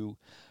you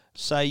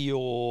say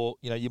you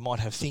might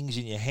have things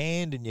in your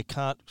hand and you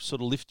can't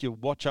sort of lift your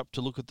watch up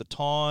to look at the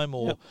time,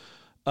 or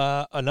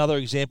another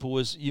example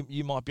was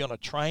you might be on a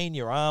train,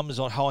 your arm is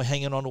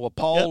hanging onto a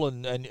pole,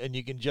 and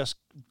you can just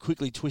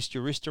quickly twist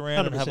your wrist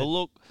around 100%. And have a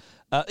look.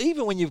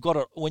 Even when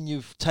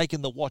you've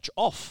taken the watch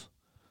off,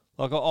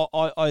 like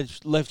I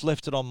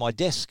left it on my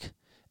desk.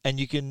 And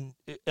you can,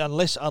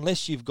 unless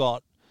you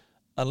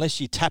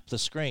tap the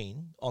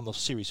screen on the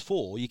Series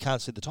 4, you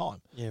can't see the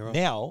time. Yeah, right.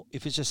 Now,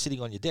 if it's just sitting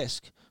on your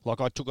desk,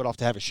 like I took it off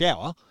to have a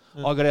shower,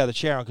 I got out of the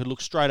shower and could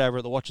look straight over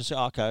at the watch and say,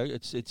 okay,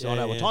 I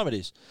know what time it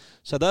is.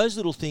 So those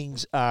little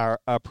things are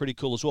pretty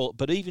cool as well.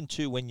 But even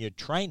too, when you're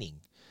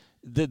training,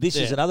 this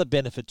is another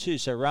benefit too.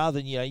 So rather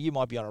than, you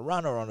might be on a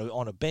run or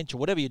on a bench or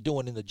whatever you're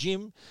doing in the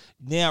gym,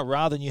 now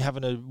rather than you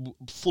having to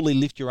fully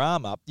lift your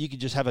arm up, you can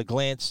just have a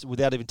glance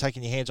without even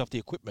taking your hands off the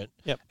equipment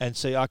and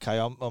see, okay,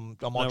 I'm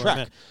on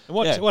track. And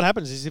what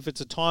happens is if it's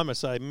a timer,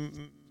 say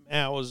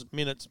hours,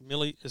 minutes,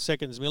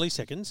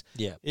 milliseconds,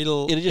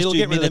 it'll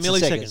get rid of the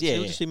milliseconds.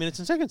 It'll just do minutes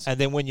and seconds. And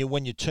then when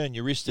you turn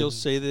your wrist, you'll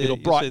see it'll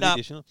brighten up.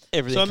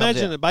 Everything. So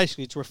imagine that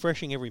basically it's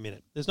refreshing every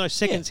minute. There's no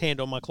seconds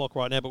hand on my clock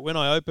right now, but when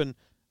I open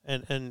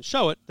and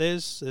show it,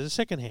 there's a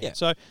second hand. Yeah.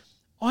 So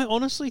I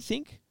honestly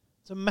think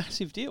it's a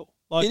massive deal.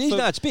 Like it is.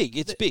 It's big.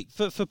 It's big.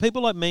 For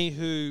people like me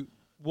who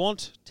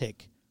want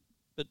tech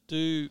but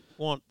do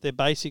want their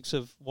basics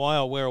of why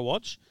I wear a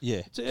watch.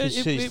 Yeah.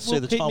 It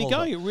will keep me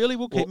going. It really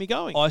will keep me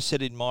going. I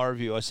said in my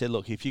review,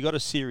 look, if you got a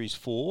Series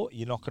 4,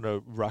 you're not going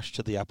to rush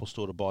to the Apple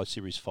Store to buy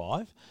Series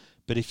 5.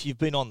 But if you've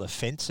been on the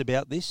fence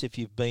about this, if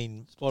you've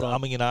been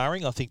umming and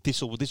ahhing, I think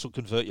this will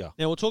convert you.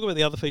 Now, we'll talk about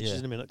the other features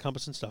in a minute,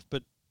 compass and stuff,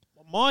 but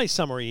my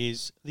summary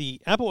is the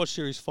Apple Watch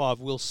Series 5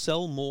 will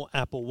sell more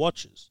Apple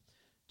Watches.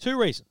 2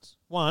 reasons.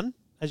 One,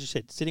 as you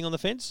said, sitting on the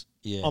fence,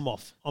 I'm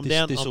off. I'm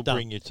down, This I'm will done.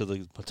 bring you to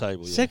the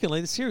table, yeah.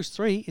 Secondly, the Series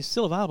 3 is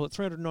still available at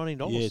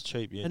 $319. Yeah,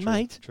 cheap, yeah. And true,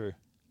 mate, true.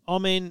 I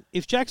mean,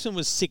 if Jackson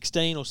was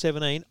 16 or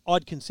 17,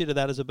 I'd consider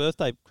that as a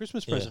birthday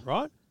Christmas present,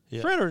 right?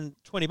 Yeah.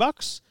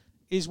 $320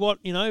 is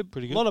what,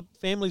 pretty good. A lot of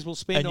families will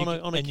spend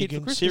on a kid for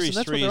Christmas, Series and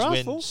that's 3 what they're is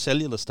asked for. when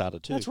cellular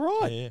started too. That's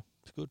right. Yeah.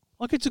 It's good.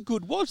 Like, it's a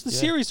good watch. The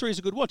Series 3 is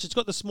a good watch. It's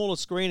got the smaller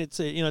screen. It's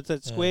it's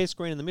that square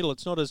screen in the middle.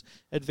 It's not as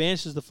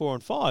advanced as the 4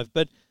 and 5.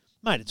 But,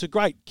 mate, it's a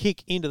great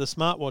kick into the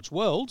smartwatch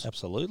world.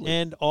 Absolutely.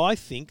 And I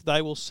think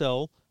they will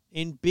sell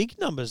in big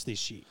numbers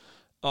this year.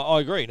 I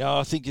agree. No,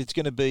 I think it's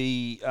going to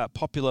be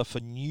popular for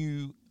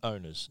new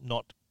owners,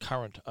 not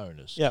current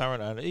owners. Yep.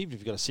 Current owner, even if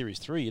you've got a Series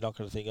 3, you're not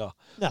going to think, No.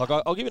 Like,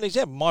 I'll give you an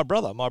example. My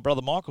brother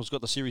Michael's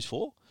got the Series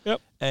 4.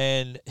 Yep.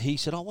 And he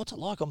said, what's it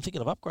like? I'm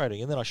thinking of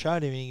upgrading. And then I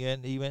showed him,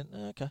 and he went,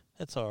 okay,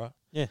 that's all right.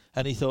 Yeah.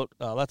 And he thought,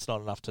 that's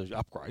not enough to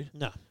upgrade.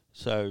 No.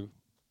 So,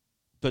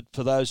 but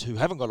for those who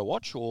haven't got a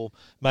watch or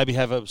maybe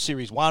have a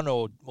Series 1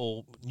 or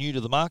new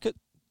to the market,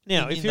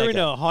 now, if you're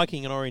into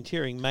hiking and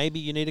orienteering, maybe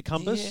you need a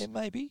compass. Yeah,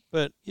 maybe.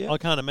 But I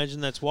can't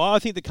imagine that's why. I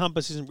think the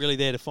compass isn't really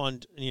there to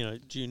find,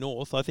 due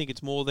north. I think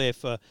it's more there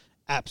for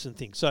apps and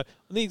things. So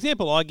the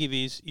example I give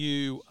is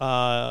you're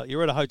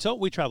at a hotel.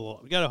 We travel a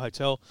lot. We go to a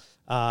hotel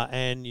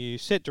and you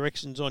set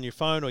directions on your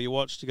phone or your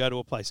watch to go to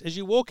a place. As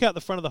you walk out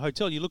the front of the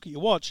hotel, you look at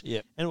your watch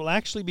and it will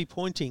actually be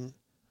pointing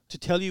to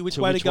tell you which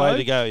way to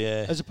go.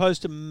 Yeah. As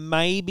opposed to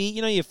maybe,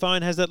 your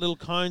phone has that little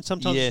cone.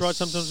 Sometimes it's right,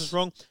 sometimes it's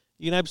wrong.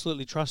 You can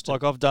absolutely trust it.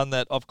 Like I've done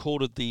that. I've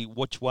called it the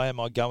 "Which way am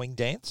I going?"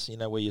 dance.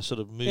 Where you're sort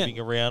of moving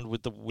around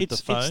with the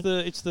phone.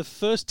 It's the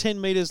first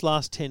 10 meters,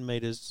 last 10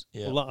 meters,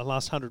 or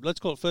last 100. Let's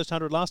call it first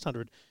 100, last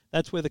 100.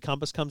 That's where the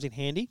compass comes in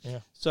handy.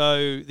 Yeah.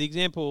 So the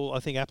example I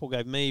think Apple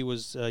gave me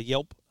was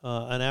Yelp,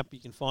 an app you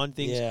can find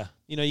things. Yeah.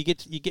 You get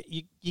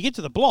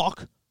to the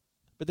block,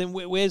 but then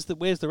where's the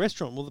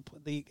restaurant? Well,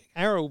 the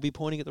arrow will be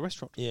pointing at the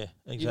restaurant. Yeah,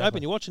 exactly. You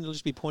open your watch and it'll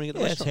just be pointing at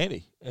the restaurant. Yeah, it's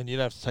handy, and you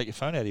don't have to take your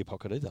phone out of your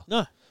pocket either.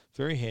 No.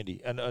 Very handy,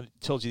 and it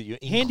tells you that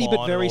you're handy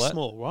but very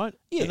small, right?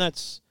 Yeah, and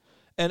that's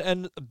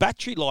and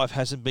battery life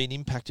hasn't been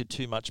impacted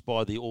too much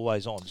by the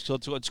always on. So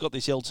it's got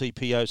this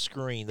LTPO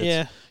screen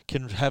that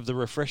can have the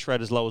refresh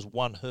rate as low as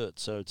 1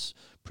 hertz, so it's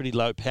pretty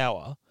low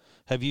power.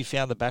 Have you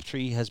found the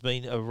battery has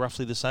been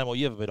roughly the same, or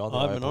you haven't been on the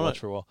Apple Watch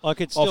for a while? Like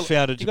it's still, I've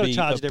found it to be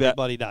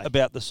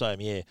about the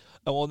same. Yeah,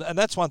 and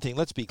that's one thing.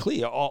 Let's be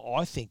clear.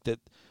 I think that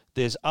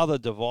there's other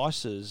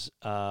devices.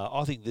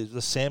 I think the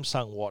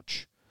Samsung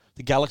Watch,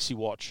 the Galaxy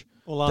Watch.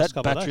 That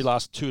battery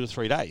lasts 2 to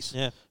 3 days.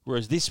 Yeah.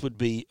 Whereas this would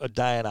be a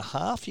day and a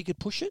half. You could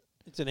push it.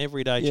 It's an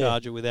everyday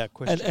charger without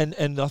question.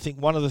 And I think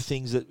one of the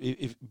things that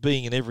if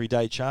being an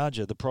everyday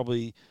charger, the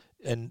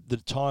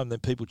time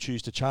that people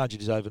choose to charge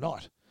it is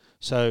overnight.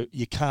 So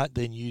you can't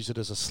then use it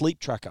as a sleep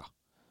tracker.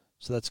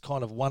 So that's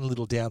kind of one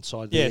little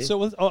downside there. Yeah.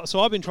 So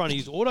I've been trying to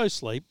use auto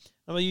sleep.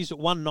 I use it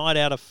one night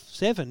out of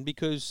 7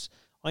 because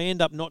I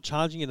end up not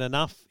charging it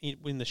enough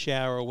in the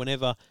shower or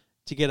whenever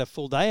to get a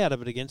full day out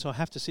of it again, so I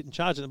have to sit and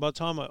charge it. And by the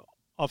time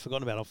I've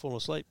forgotten about it, I've fallen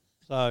asleep.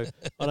 So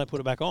I don't put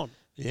it back on.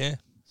 Yeah.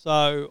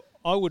 So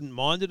I wouldn't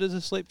mind it as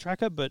a sleep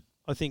tracker, but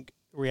I think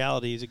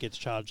reality is it gets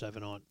charged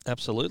overnight.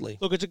 Absolutely.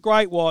 Look, it's a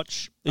great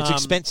watch. It's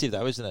expensive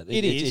though, isn't it?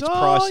 It is. It's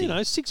pricey.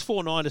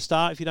 $649 to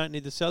start if you don't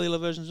need the cellular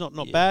version. It's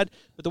not bad.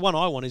 But the one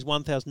I want is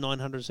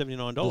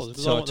 $1,979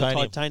 because I want the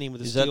titanium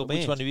with the steel band.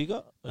 Which one have you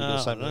got? You got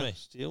the same as me.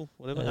 Steel,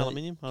 whatever,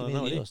 aluminium. I don't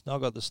know. No, I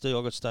got the steel.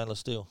 I got stainless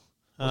steel.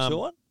 What's your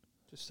one?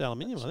 Just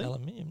aluminium, I think.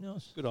 Aluminium,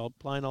 nice. Good old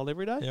plain old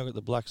everyday. Yeah, I got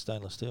the black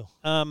stainless steel.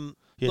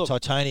 Look,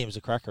 titanium's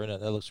a cracker, isn't it?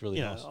 That looks really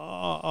nice.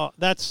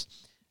 That's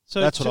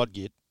what I'd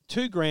get.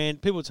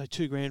 $2,000. People would say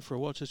 $2,000 for a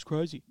watch. That's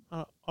crazy.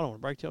 I don't want to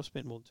break to you. I've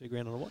spent more than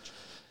 $2,000 on a watch.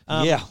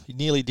 You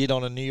nearly did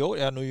on our New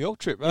York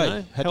trip,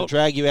 right? Had to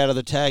drag you out of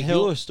the Tag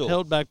Heuer store.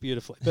 Held back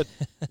beautifully, but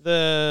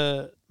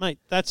mate,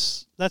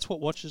 that's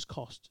what watches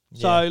cost.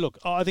 So look,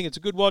 I think it's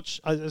a good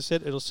watch. As I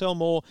said, it'll sell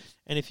more.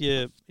 And if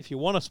you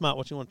want a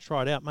smartwatch, you want to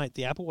try it out, mate.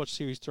 The Apple Watch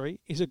Series 3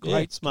 is a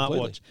great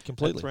smartwatch.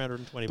 Completely.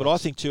 $320. But I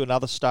think too,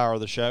 another star of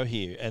the show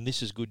here, and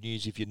this is good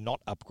news if you're not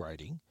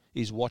upgrading,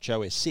 is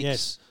WatchOS 6.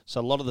 Yes. So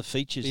a lot of the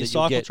features that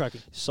you'll get,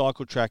 tracking.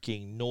 cycle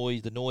tracking,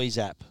 the noise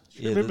app.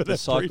 Remember the that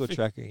cycle briefing?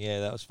 tracking.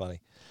 Yeah, that was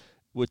funny.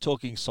 We're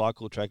talking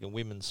cycle tracking,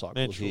 women's cycles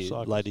Menstrual here,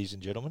 cycles. ladies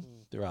and gentlemen.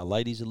 There are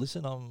ladies that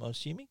listen, I'm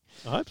assuming.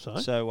 I hope so.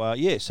 So,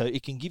 so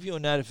it can give you a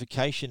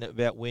notification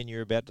about when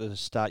you're about to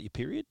start your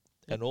period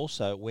and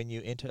also when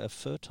you enter a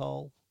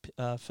fertile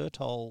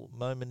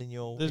moment in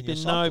your There's been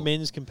cycle. no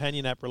men's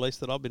companion app release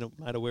that I've been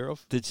made aware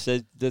of. That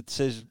says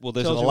well,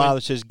 there's Tells an you alarm when-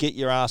 that says get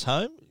your ass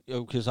home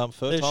because I'm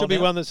fertile. There should be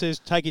now. one that says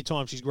take your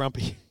time, she's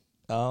grumpy.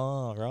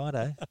 Oh,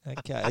 righto.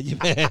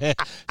 Okay.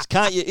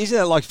 Can't you? Isn't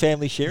that like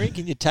family sharing?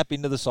 Can you tap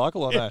into the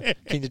cycle? I know.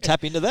 Can you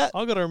tap into that?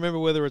 I've got to remember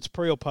whether it's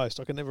pre or post.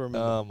 I can never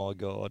remember. Oh my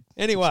God.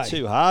 Anyway, it's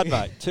too hard,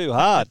 mate. Too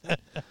hard.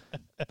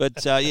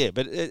 But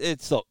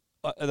it's not.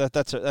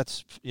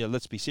 That's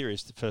let's be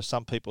serious. For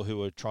some people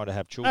who are trying to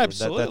have children,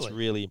 that's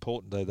really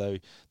important. Though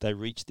they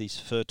reach this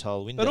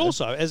fertile window. But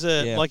also, as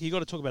like you got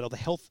to talk about all the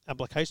health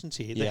applications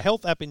here. The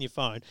health app in your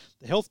phone,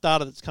 the health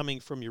data that's coming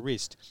from your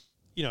wrist.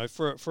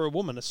 For a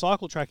woman, a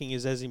cycle tracking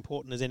is as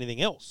important as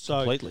anything else.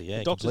 So completely,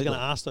 the doctor's going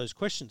to ask those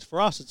questions. For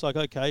us, it's like,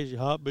 okay, is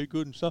your heartbeat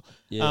good and stuff?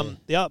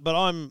 Yeah. But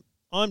I'm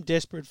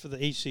desperate for the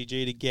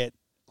ECG to get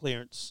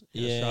clearance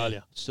in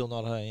Australia. Still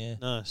not here.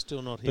 No,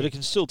 still not here. But it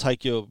can still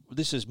take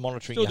this is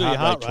monitoring still your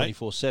heart rate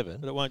 24/7.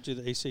 But it won't do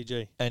the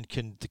ECG. And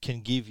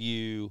can give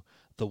you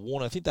the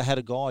warning. I think they had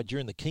a guy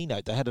during the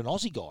keynote. They had an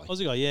Aussie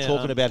guy. Yeah.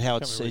 Talking about how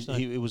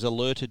it was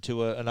alerted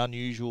to an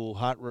unusual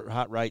heart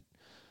rate.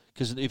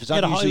 Because if it's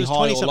unusually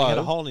high or low, he had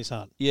a hole in his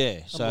heart.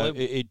 Yeah, so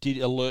it did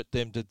alert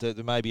them that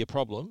there may be a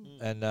problem,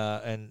 and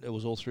it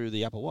was all through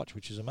the Apple Watch,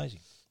 which is amazing.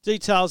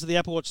 Details of the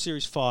Apple Watch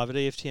Series 5 at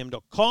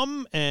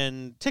EFTM.com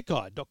and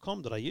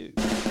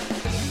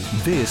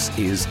techguide.com.au. This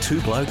is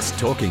Two Blokes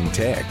Talking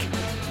Tech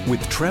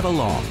with Trevor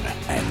Long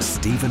and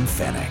Stephen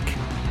Fennick.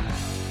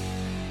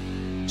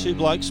 Two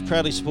Blokes,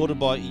 proudly supported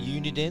by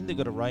Uniden. They've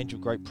got a range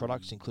of great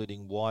products,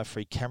 including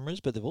wire-free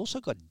cameras, but they've also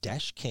got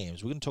dash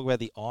cams. We're going to talk about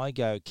the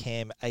iGo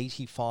Cam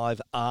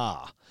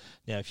 85R.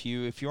 Now, if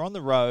you're on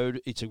the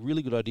road, it's a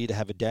really good idea to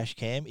have a dash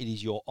cam. It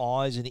is your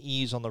eyes and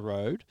ears on the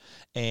road.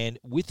 And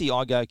with the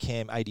iGo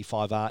Cam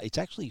 85R, it's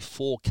actually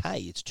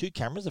 4K. It's two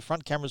cameras. The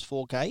front camera is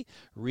 4K.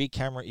 Rear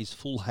camera is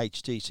full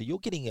HD. So you're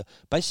getting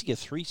basically a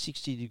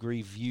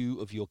 360-degree view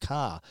of your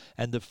car.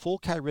 And the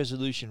 4K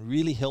resolution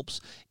really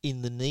helps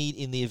in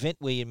the event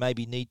where you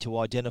maybe need to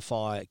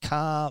identify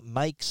car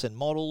makes and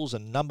models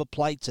and number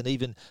plates and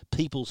even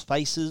people's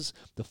faces.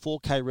 The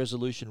 4K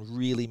resolution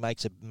really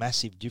makes a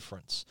massive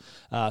difference.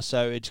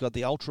 So it's got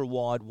the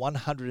ultra-wide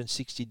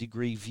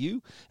 160-degree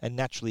view and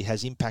naturally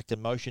has impact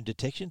and motion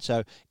detection.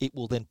 So it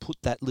will then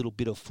put that little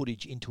bit of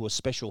footage into a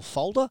special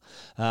folder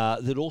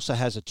that also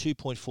has a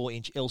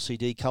 2.4-inch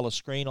LCD colour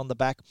screen on the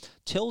back.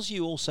 Tells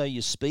you also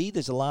your speed.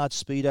 There's a large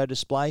speedo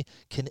display.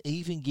 Can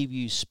even give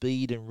you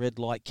speed and red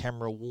light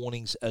camera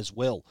warnings as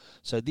well.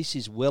 So this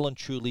is well and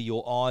truly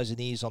your eyes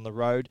and ears on the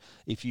road.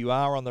 If you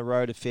are on the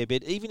road a fair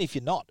bit, even if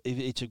you're not,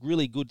 it's a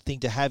really good thing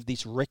to have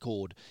this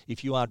record.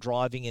 If you are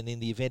driving and in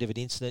the event of an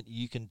incident,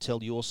 you can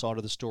tell your side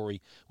of the story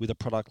with a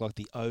product like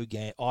the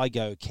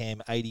iGo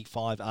Cam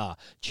 85R.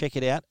 Check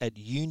it out at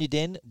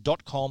uniden.com.au.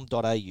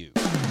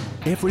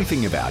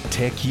 Everything about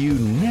tech you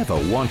never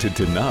wanted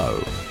to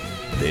know.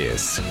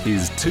 This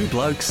is Two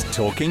Blokes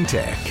Talking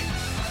Tech.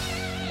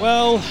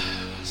 Well,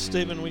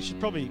 Stephen, we should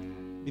probably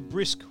be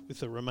brisk with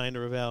the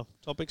remainder of our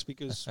topics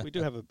because we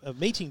do have a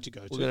meeting to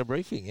go to. We've got a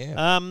briefing,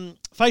 yeah.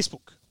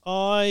 Facebook.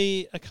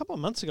 A couple of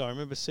months ago, I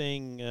remember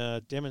seeing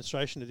a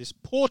demonstration of this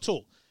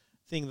portal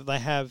thing that they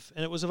have,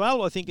 and it was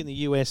available, I think, in the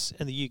US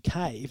and the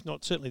UK, if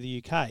not certainly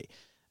the UK,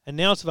 and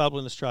now it's available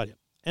in Australia.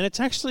 And it's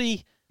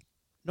actually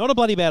not a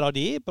bloody bad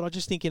idea, but I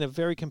just think in a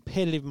very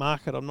competitive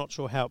market, I'm not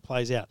sure how it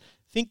plays out.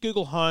 Think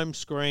Google Home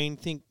screen,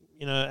 think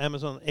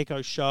Amazon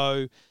Echo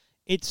Show.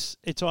 It's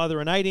either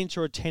an 8-inch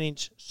or a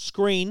 10-inch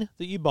screen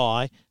that you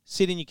buy,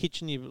 sit in your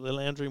kitchen, your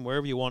lounge room,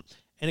 wherever you want,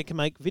 and it can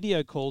make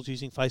video calls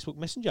using Facebook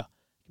Messenger.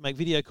 can make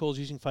video calls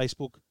using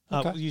Facebook,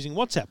 using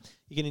WhatsApp.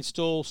 You can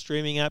install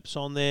streaming apps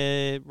on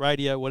there,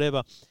 radio,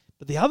 whatever.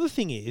 But the other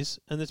thing is,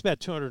 and it's about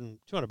 $200,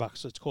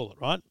 let's call it,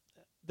 right?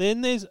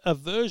 Then there's a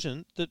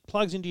version that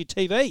plugs into your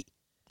TV.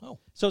 Oh.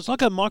 So it's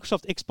like a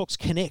Microsoft Xbox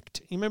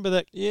Kinect. You remember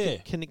that? Yeah.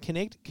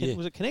 Kinect? Yeah.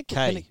 Was it Kinect?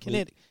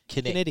 Kinect.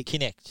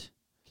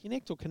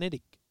 Kinect or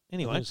Kinetic?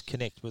 Anyway. It was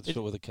Kinect with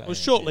a K. It was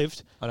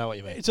short-lived. I know what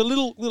you mean. It's a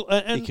little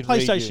and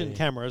PlayStation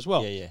camera as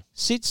well. Yeah.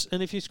 Sits,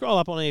 and if you scroll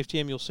up on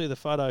EFTM, you'll see the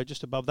photo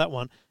just above that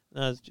one.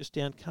 Just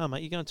down,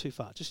 mate, you're going too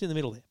far. Just in the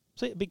middle there.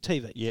 See, a big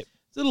TV. Yep.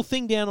 It's a little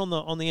thing down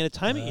on the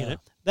entertainment unit.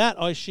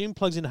 That, I assume,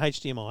 plugs into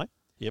HDMI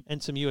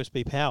and some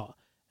USB power.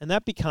 And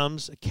that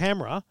becomes a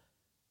camera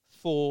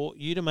for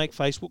you to make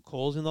Facebook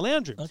calls in the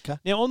lounge room. Okay.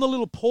 Now, on the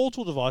little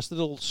portal device, the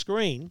little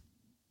screen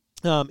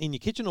in your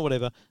kitchen or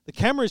whatever, the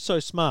camera is so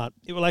smart,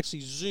 it will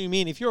actually zoom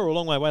in. If you're a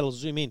long way away, it'll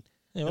zoom in.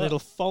 Yeah, and it'll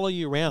follow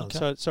you around.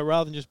 Okay. So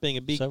rather than just being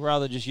a big... So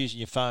rather than just using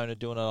your phone and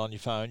doing it on your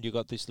phone, you've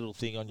got this little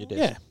thing on your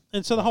desk. Yeah.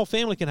 And so the whole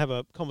family can have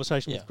a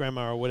conversation with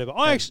grandma or whatever.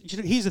 Here's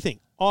the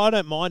thing. I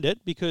don't mind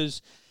it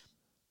because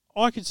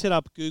I could set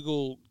up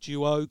Google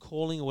Duo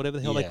calling or whatever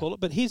the hell they call it.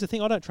 But here's the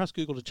thing. I don't trust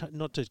Google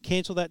not to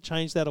cancel that,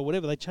 change that or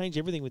whatever. They change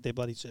everything with their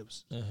bloody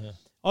service. Uh-huh.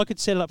 I could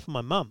set it up for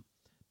my mum.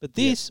 But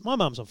my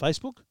mum's on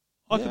Facebook.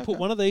 I could put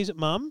one of these at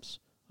mum's.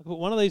 I could put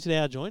one of these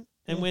at our joint.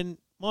 And when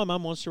my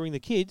mum wants to ring the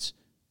kids...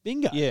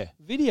 Bingo. Yeah.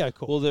 Video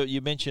call. Well, you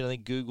mentioned, I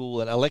think,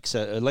 Google and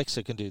Alexa.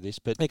 Alexa can do this,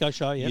 but Echo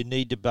Show, you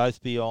need to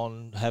both be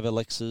on, have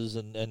Alexas,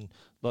 and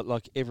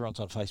like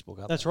everyone's on Facebook,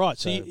 aren't That's they? right.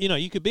 So,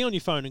 you could be on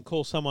your phone and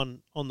call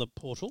someone on the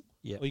portal,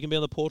 or you can be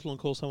on the portal and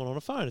call someone on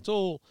a phone. It's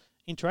all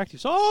interactive.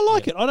 So I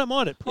like it. I don't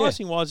mind it.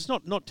 Pricing-wise, it's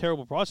not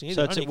terrible pricing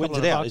either. So when's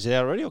it out? Is it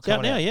out already or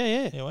coming out? Out now,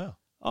 yeah. Yeah,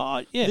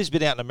 wow. Yeah. This has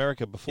been out in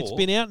America before. It's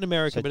been out in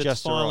America, but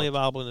it's finally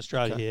available in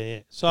Australia. Okay.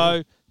 Yeah.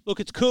 So... Look,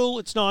 it's cool.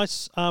 It's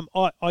nice.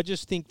 I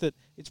just think that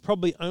it's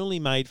probably only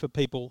made for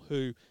people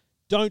who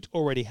don't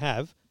already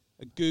have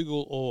a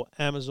Google or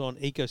Amazon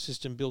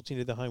ecosystem built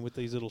into the home with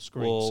these little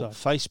screens. Well,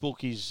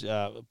 Facebook is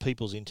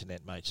people's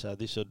internet, mate. So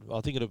I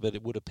think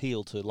it would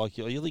appeal to, like,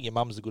 you think your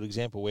mum's a good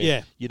example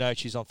where,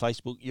 she's on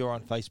Facebook, you're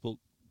on Facebook,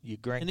 your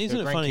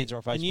grandkids are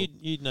on Facebook. And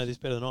you'd know this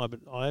better than I, but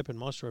I opened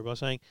my story by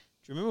saying,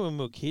 do you remember when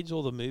we were kids,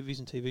 all the movies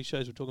and TV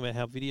shows were talking about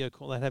how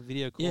they'd have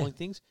video calling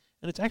things?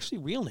 And it's actually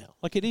real now.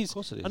 Like it is. Of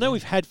course it is. I know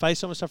we've had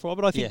FaceTime and stuff for a while,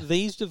 but I think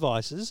these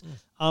devices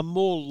are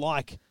more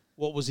like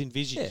what was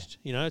envisaged.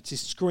 You know, it's a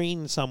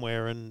screen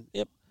somewhere and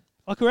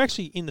like we're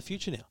actually in the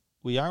future now.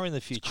 We are in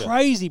the future. It's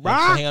crazy, bro.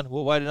 Hang on,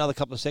 we'll wait another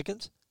couple of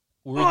seconds.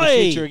 We're in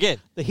the future again.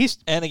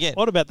 And again.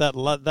 What about that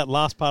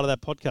last part of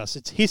that podcast?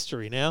 It's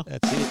history now.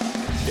 That's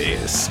it.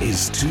 This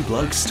is Two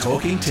Blokes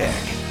Talking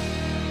Tech.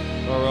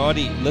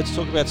 Alrighty, let's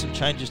talk about some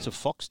changes to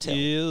Foxtel.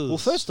 Yes. Well,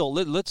 first of all,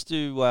 let's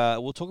do.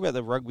 We'll talk about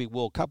the Rugby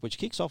World Cup, which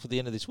kicks off at the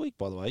end of this week.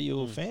 By the way, you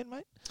a fan,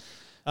 mate?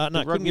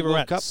 No, Rugby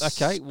World Cup.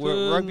 Okay,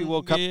 Rugby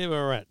World Cup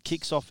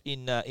kicks off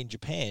in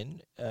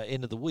Japan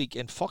end of the week,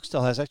 and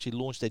Foxtel has actually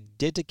launched a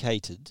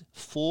dedicated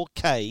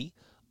 4K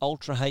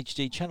Ultra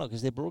HD channel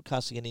because they're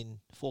broadcasting it in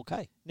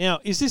 4K.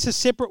 Now, is this a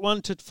separate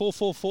one to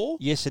 444?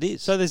 Yes, it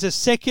is. So there's a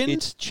second.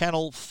 It's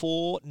channel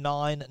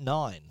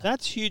 499.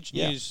 That's huge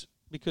news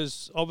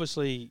because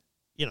obviously.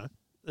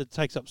 It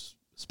takes up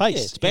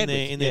space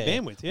in their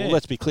bandwidth. Yeah. Well,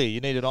 let's be clear. You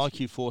need an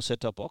IQ4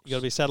 set-top box. You got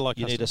to be a satellite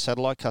customer. You need a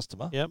satellite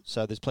customer. Yep.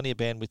 So there's plenty of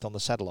bandwidth on the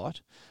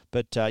satellite.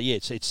 But,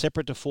 it's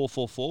separate to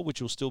 444,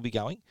 which will still be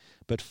going.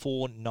 But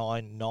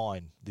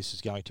 499 this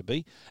is going to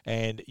be.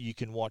 And you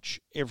can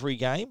watch every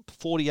game,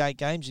 48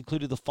 games,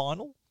 including the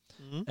final,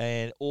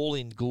 and all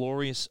in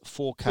glorious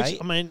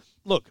 4K. Which,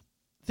 look,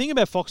 the thing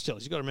about Foxtel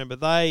is you've got to remember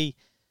they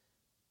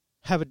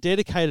have a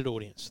dedicated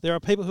audience. There are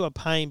people who are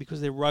paying because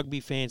they're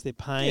rugby fans. They're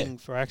paying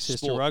for access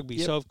to rugby.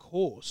 Yep. So, of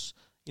course,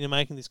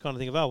 making this kind of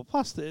thing available.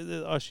 Plus,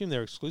 I assume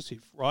they're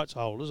exclusive rights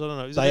holders. I don't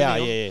know. Is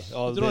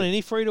it on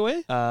any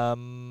free-to-air?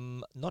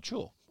 Not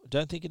sure.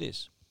 Don't think it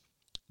is.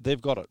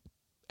 They've got it.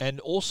 And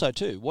also,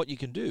 too, what you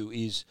can do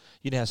is,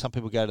 how some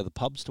people go to the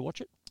pubs to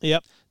watch it?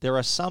 Yep. There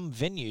are some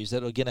venues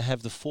that are going to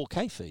have the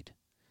 4K feed.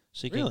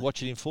 So you can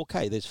watch it in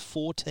 4K. There's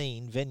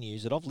 14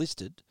 venues that I've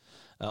listed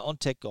on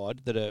Tech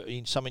Guide that are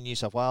in New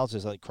South Wales.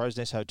 There's like Crow's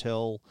Nest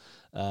Hotel,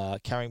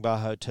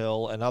 Caringbah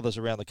Hotel, and others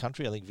around the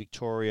country. I think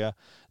Victoria.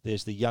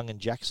 There's the Young and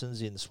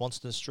Jacksons in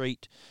Swanston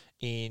Street.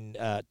 In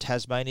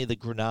Tasmania, the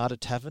Granada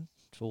Tavern.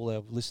 For all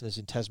our listeners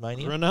in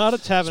Tasmania. Granada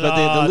Tavern.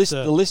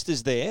 So the list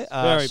is there.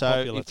 Very so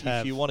popular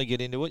if you want to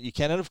get into it, you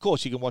can. And, of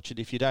course, you can watch it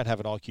if you don't have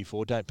an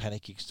IQ4. Don't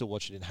panic. You can still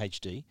watch it in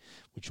HD,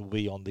 which will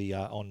be on the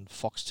on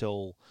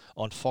Foxtel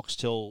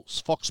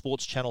Fox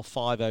Sports Channel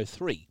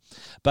 503.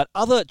 But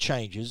other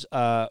changes,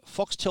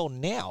 Foxtel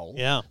Now,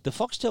 the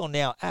Foxtel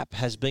Now app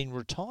has been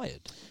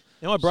retired.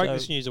 Now, I broke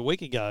this news a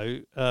week ago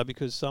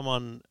because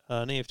someone,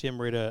 an EFTM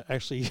reader,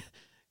 actually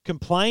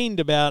complained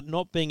about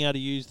not being able to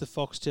use the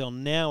Foxtel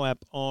Now app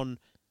on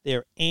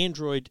their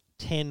Android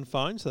 10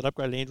 phones. So they'd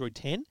upgraded Android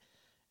 10.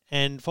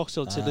 And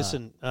Foxtel had said,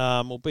 listen,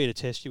 we'll be to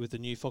test you with the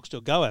new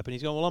Foxtel Go app. And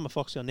he's going, well, I'm a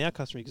Foxtel Now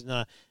customer. He goes,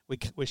 no,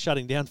 we're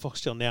shutting down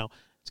Foxtel Now.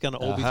 It's going to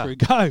all be through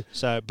Go.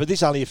 So, but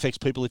this only affects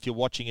people if you're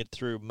watching it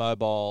through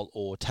mobile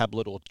or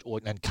tablet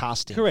and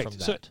casting from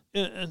that. So,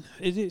 and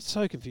it is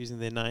so confusing,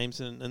 their names,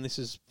 and this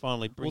is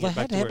finally bringing it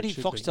back to how where many it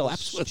should Foxtel be.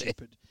 apps were there?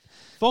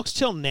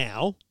 Foxtel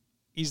Now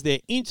is their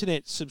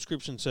internet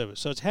subscription service.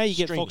 So it's how you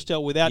get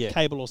Foxtel without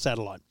cable or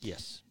satellite.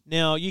 Yes.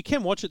 Now, you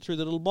can watch it through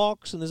the little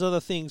box, and there's other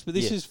things, but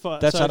this is...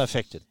 That's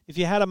unaffected. If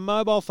you had a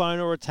mobile phone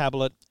or a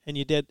tablet and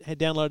you had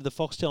downloaded the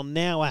Foxtel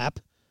Now app,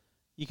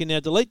 you can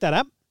now delete that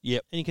app.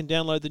 Yep. And you can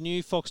download the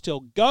new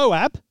Foxtel Go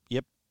app.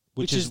 Yep.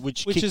 Which is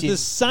the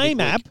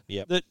same app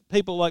that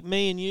people like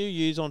me and you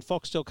use on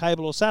Foxtel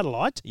cable or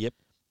satellite. Yep.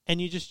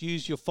 And you just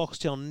use your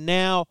Foxtel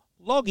Now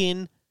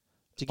login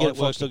to get it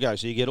working. Foxtel Go.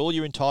 So you get all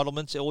your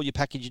entitlements, all your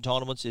package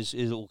entitlements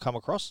it will come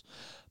across.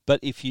 But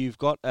if you've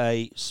got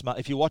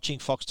if you're watching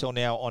Foxtel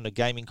Now on a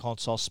gaming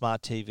console,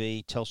 smart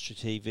TV, Telstra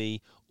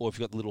TV, or if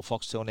you've got the little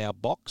Foxtel Now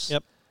box,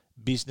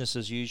 business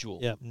as usual.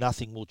 Yep.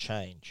 Nothing will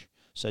change.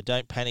 So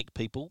don't panic,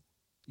 people.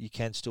 You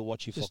can still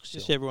watch your Foxtel.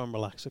 Just everyone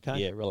relax, okay?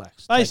 Yeah,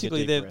 relax.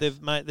 Basically,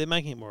 they're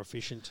making it more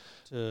efficient.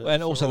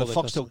 And also, the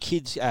Foxtel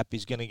Kids app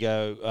is going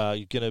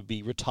to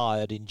be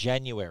retired in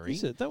January.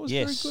 Is it? That was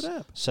a very good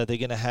app. So they're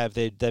going to have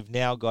they've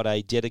now got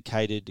a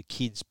dedicated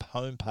kids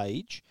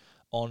homepage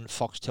on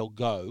Foxtel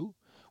Go,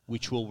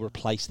 which will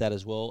replace that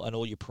as well, and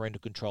all your parental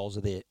controls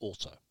are there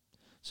also.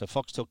 So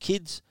Foxtel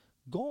Kids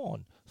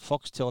gone.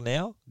 Foxtel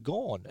Now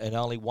gone, and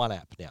only one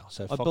app now.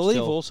 So I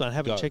believe also, I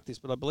haven't checked this,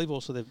 but I believe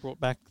also they've brought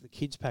back the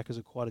kids pack as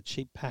quite a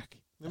cheap pack.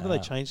 Remember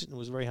they changed it and it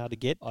was very hard to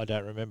get. I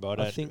don't remember. I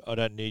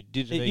don't need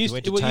to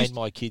entertain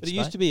my kids. But it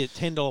used to be a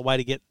 $10 way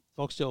to get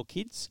Foxtel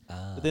Kids,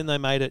 but then they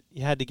made it.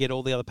 You had to get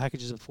all the other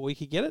packages before you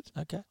could get it.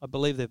 Okay. I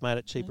believe they've made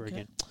it cheaper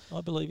again. I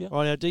believe you. All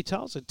right, our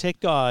details at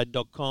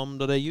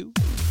techguide.com.au.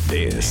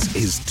 This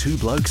is Two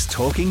Blokes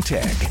Talking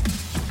Tech.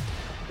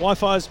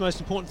 Wi-Fi is the most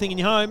important thing in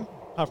your home,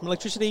 apart from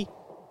electricity,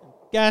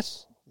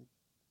 gas,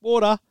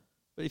 water.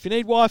 But if you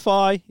need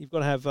Wi-Fi, you've got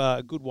to have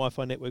a good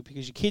Wi-Fi network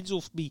because your kids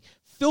will be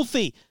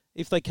filthy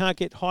if they can't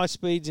get high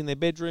speeds in their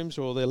bedrooms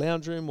or their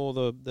lounge room or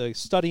the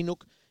study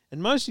nook.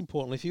 And most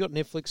importantly, if you've got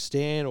Netflix,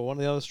 Stan, or one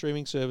of the other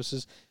streaming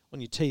services on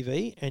your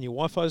TV and your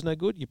Wi-Fi is no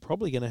good, you're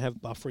probably going to have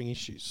buffering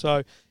issues.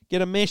 So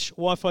get a mesh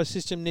Wi-Fi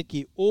system.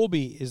 Netgear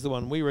Orbi is the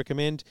one we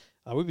recommend.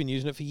 We've been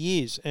using it for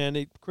years, and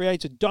it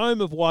creates a dome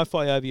of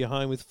Wi-Fi over your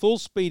home with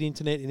full-speed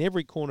internet in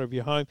every corner of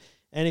your home.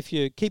 And if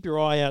you keep your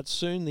eye out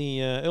soon,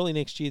 early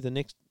next year, the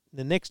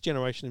next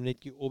generation of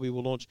Netgear Orbi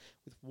will launch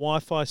with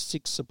Wi-Fi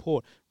 6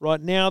 support.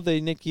 Right now,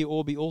 the Netgear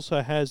Orbi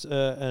also has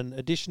an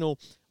additional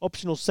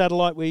optional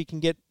satellite where you can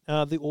get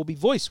the Orbi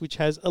Voice, which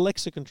has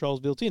Alexa controls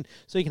built in.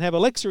 So you can have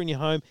Alexa in your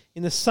home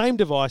in the same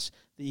device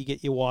that you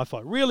get your Wi-Fi.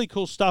 Really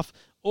cool stuff,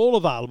 all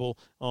available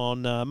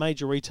on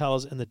major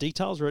retailers, and the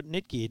details are at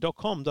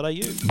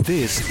netgear.com.au.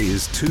 This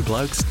is Two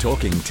Blokes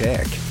Talking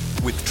Tech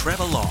with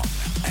Trevor Long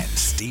and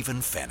Stephen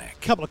Fennick.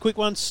 Couple of quick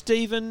ones.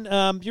 Stephen,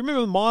 do you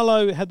remember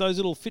Milo had those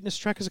little fitness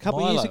trackers a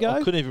couple of years ago?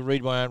 I couldn't even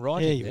read my own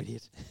writing. Yeah, you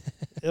idiot.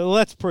 Well,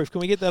 that's proof.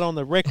 Can we get that on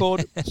the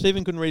record?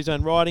 Stephen couldn't read his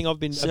own writing. I've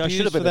been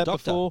abused for that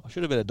before. I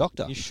should have been a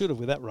doctor. You should have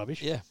with that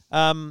rubbish. Yeah.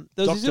 Dr.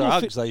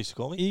 Uggs, they used to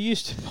call me. You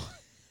used to...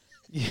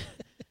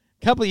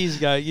 A couple of years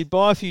ago, you'd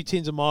buy a few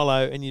tins of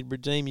Milo and you'd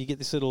get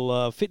this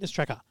little fitness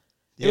tracker.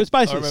 Yep, it was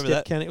basically a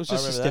step counter. It was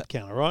just a step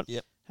counter, right?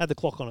 Yep. Had the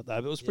clock on it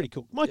though, but it was pretty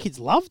cool. My kids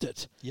loved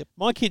it. Yep.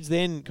 My kids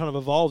then kind of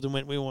evolved and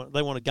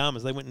they wanted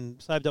Garmin's. They went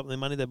and saved up their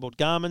money. They bought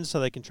Garmin's so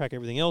they can track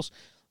everything else.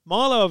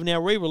 Milo have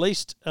now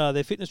re-released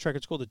their fitness tracker.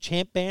 It's called the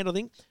Champ Band, I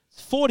think.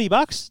 It's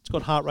 $40. It's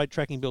got heart rate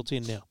tracking built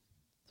in now.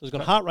 So it's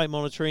got heart rate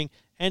monitoring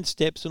and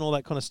steps and all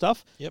that kind of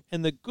stuff. Yep.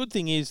 And the good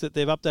thing is that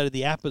they've updated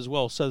the app as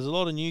well. So there's a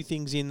lot of new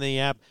things in the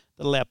app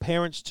that allow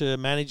parents to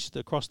manage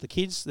across the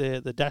kids,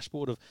 the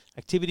dashboard of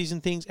activities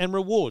and things, and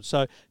rewards.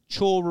 So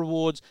chore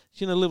rewards,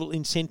 little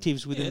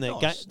incentives within that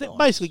game. Nice.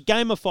 Basically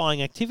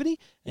gamifying activity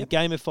and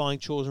gamifying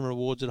chores and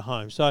rewards at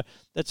home. So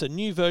that's a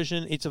new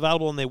version. It's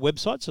available on their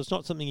website. So it's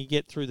not something you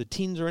get through the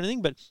tins or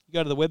anything, but you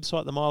go to the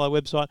website, the Milo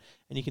website,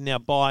 and you can now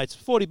buy. It's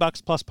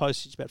 $40 plus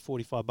postage, about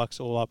 $45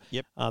 all up.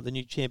 Yep. The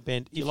new Champ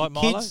Band. Do you like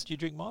Milo? Do you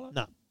drink Milo?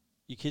 No.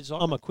 Your kids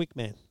like I'm a quick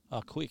man.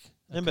 Oh, quick.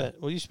 Remember,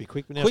 well, it used to be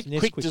quick, but now it's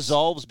quick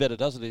dissolves better,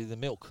 doesn't it, in the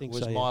milk?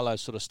 Whereas Milo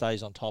sort of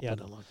stays on top. Yeah, I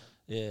don't like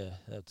that. Yeah,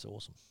 that's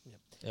awesome. Yep.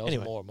 Yeah, I was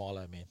more a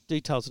Milo man.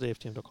 Details at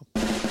EFTM.com.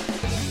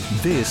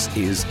 This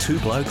is Two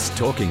Blokes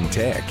Talking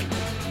Tech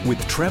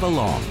with Trevor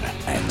Long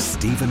and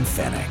Stephen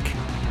Fennick.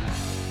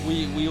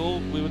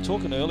 We were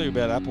talking earlier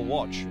about Apple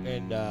Watch,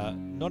 and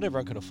not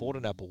everyone can afford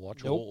an Apple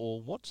Watch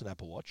or wants an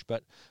Apple Watch,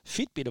 but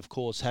Fitbit, of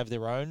course, have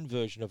their own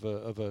version of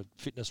a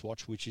fitness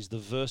watch, which is the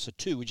Versa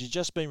 2, which has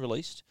just been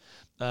released,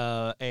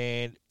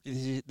 and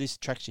this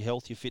tracks your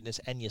health, your fitness,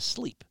 and your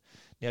sleep.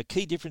 Now,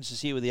 key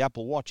differences here with the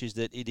Apple Watch is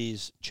that it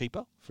is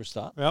cheaper, for a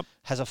start,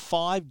 has a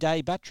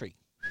 5-day battery.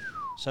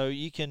 So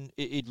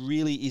it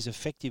really is an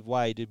effective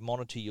way to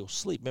monitor your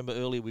sleep. Remember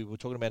earlier we were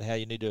talking about how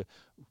you need to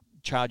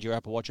charge your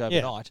Apple Watch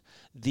overnight.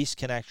 This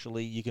can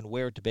actually, you can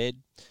wear it to bed,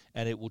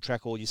 and it will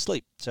track all your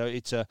sleep. So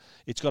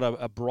it's got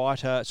a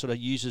brighter, sort of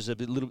uses a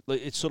little.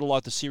 It's sort of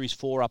like the Series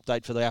 4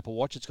 update for the Apple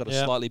Watch. It's got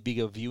a slightly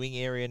bigger viewing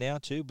area now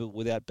too, but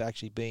without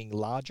actually being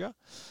larger.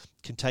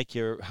 Can take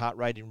your heart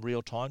rate in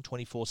real time,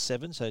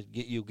 24/7. So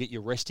you'll get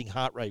your resting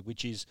heart rate,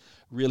 which is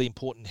really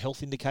important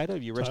health indicator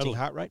of your resting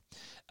heart rate,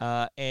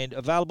 and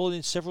available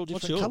in several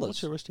different colours.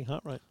 What's your resting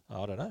heart rate?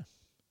 I don't know.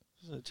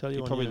 Does it tell you?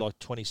 You're probably like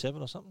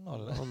 27 or something. I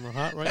don't know. On the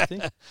heart rate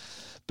thing.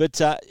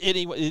 But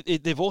anyway,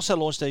 they've also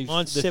launched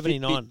Mine's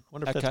 79.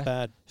 Wonder if that's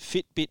bad.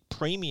 Fitbit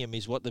Premium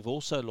is what they've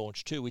also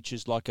launched too, which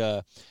is like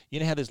a,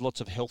 you know how there's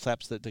lots of health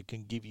apps that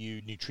can give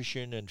you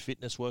nutrition and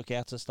fitness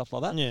workouts and stuff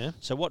like that? Yeah.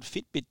 So what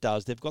Fitbit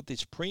does, they've got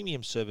this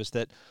premium service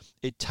that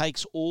it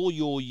takes all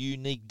your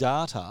unique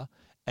data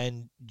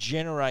and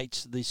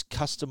generates these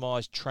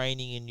customized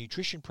training and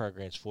nutrition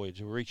programs for you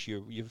to reach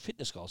your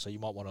fitness goals. So you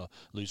might want to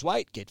lose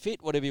weight, get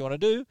fit, whatever you want to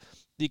do,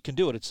 you can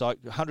do it. It's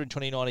like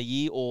 $129 a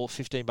year or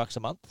 $15 a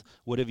month,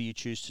 whatever you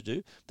choose to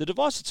do. The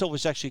device itself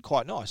is actually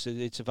quite nice.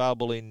 It's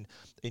available in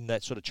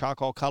that sort of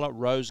charcoal color,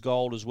 rose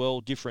gold as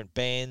well, different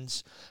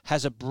bands.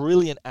 Has a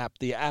brilliant app.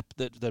 The app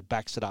that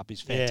backs it up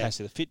is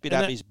fantastic. The Fitbit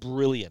app is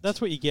brilliant.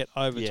 That's what you get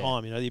over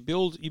time. You know, you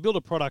build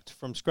a product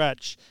from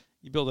scratch.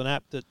 You build an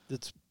app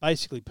that's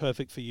basically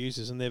perfect for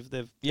users, and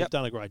they've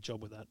done a great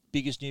job with that.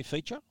 Biggest new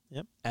feature?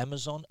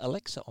 Amazon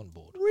Alexa on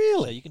board.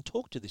 Really? So you can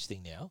talk to this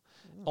thing now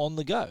on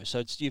the go.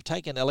 So you've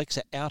taken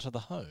Alexa out of the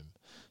home,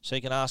 so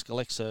you can ask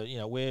Alexa, you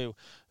know,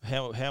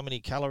 how many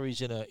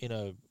calories in a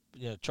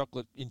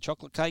chocolate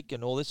cake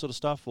and all this sort of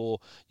stuff, or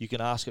you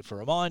can ask it for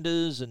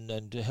reminders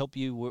and to help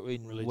you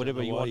in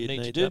whatever you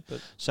need to do.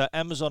 So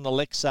Amazon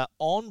Alexa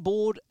on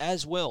board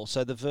as well.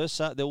 So the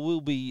Versa, there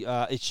will be,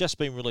 it's just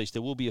been released.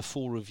 There will be a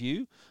full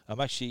review.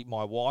 Actually,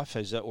 my wife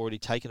has already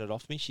taken it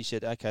off me. She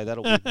said, "Okay,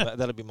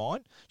 that'll be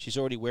mine." She's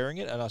already wearing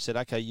it, and I said,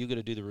 "Okay, you're going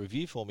to do the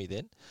review for me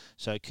then."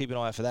 So keep an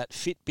eye out for that.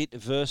 Fitbit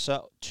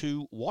Versa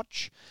 2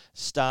 watch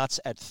starts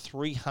at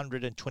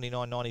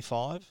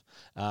 $329.95,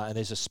 and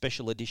there's a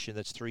special edition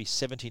that's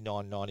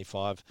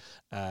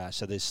 $379.95.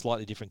 So there's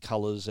slightly different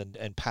colours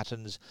and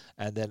patterns,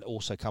 and then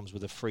also comes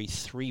with a free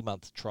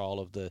 3-month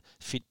trial of the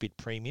Fitbit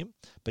Premium.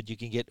 But you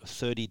can get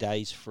 30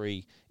 days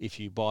free if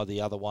you buy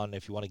the other one,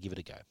 if you want to give it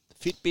a go.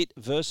 Fitbit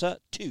Versa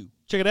 2.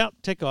 Check it out,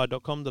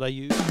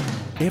 techguide.com.au.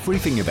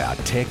 Everything about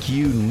tech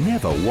you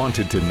never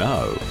wanted to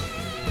know.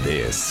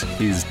 This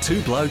is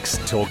Two Blokes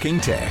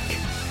Talking Tech.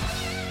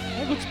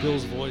 How good's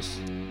Bill's voice?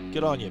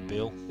 Good on you,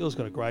 Bill. Bill's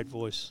got a great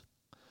voice.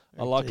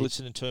 I like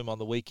listening to him on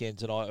the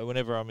weekends, and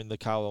whenever I'm in the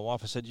car with my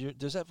wife, I said,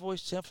 "Does that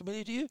voice sound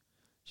familiar to you?"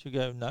 She'll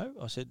go, "No."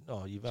 I said,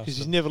 "Oh, you've asked." Because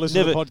he's never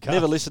listened to a podcast.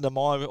 Never listened to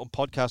my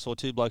podcast or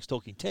Two Blokes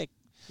Talking Tech.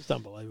 It's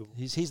unbelievable.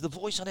 He's the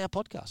voice on our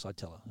podcast, I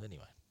tell her.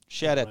 Anyway,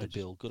 shout out to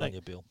Bill. Good on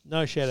you, Bill.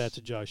 No shout out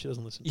to Jo. She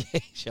doesn't listen.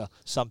 Yeah, sure.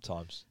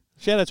 Sometimes.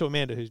 Shout out to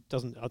Amanda, who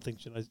doesn't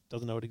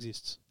know it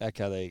exists.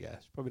 Okay, there you go.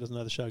 She probably doesn't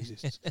know the show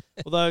exists.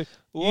 Although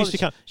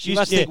she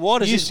must think, why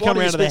does she used to come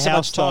around to the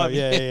house time?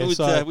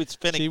 with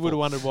Fennec. She would have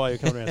wondered why you're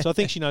coming around. So I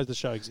think she knows the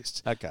show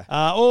exists. Okay.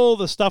 All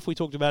the stuff we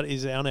talked about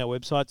is on our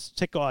websites,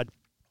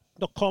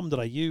 techguide.com.au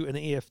and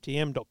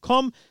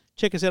EFTM.com.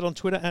 Check us out on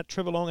Twitter at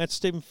Trevor Long, at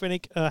Stephen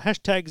Fennick,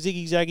 hashtag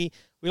Ziggy Zaggy.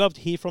 We love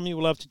to hear from you.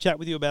 We love to chat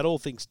with you about all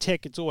things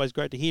tech. It's always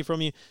great to hear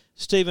from you.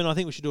 Stephen, I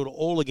think we should do it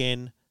all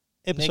again.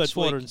 Episode next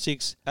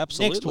 406.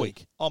 Absolutely. Next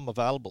week. I'm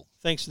available.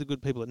 Thanks to the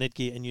good people at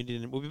Netgear and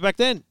Uniden. We'll be back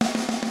then.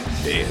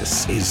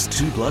 This is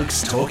Two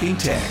Blokes Talking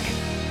Tech.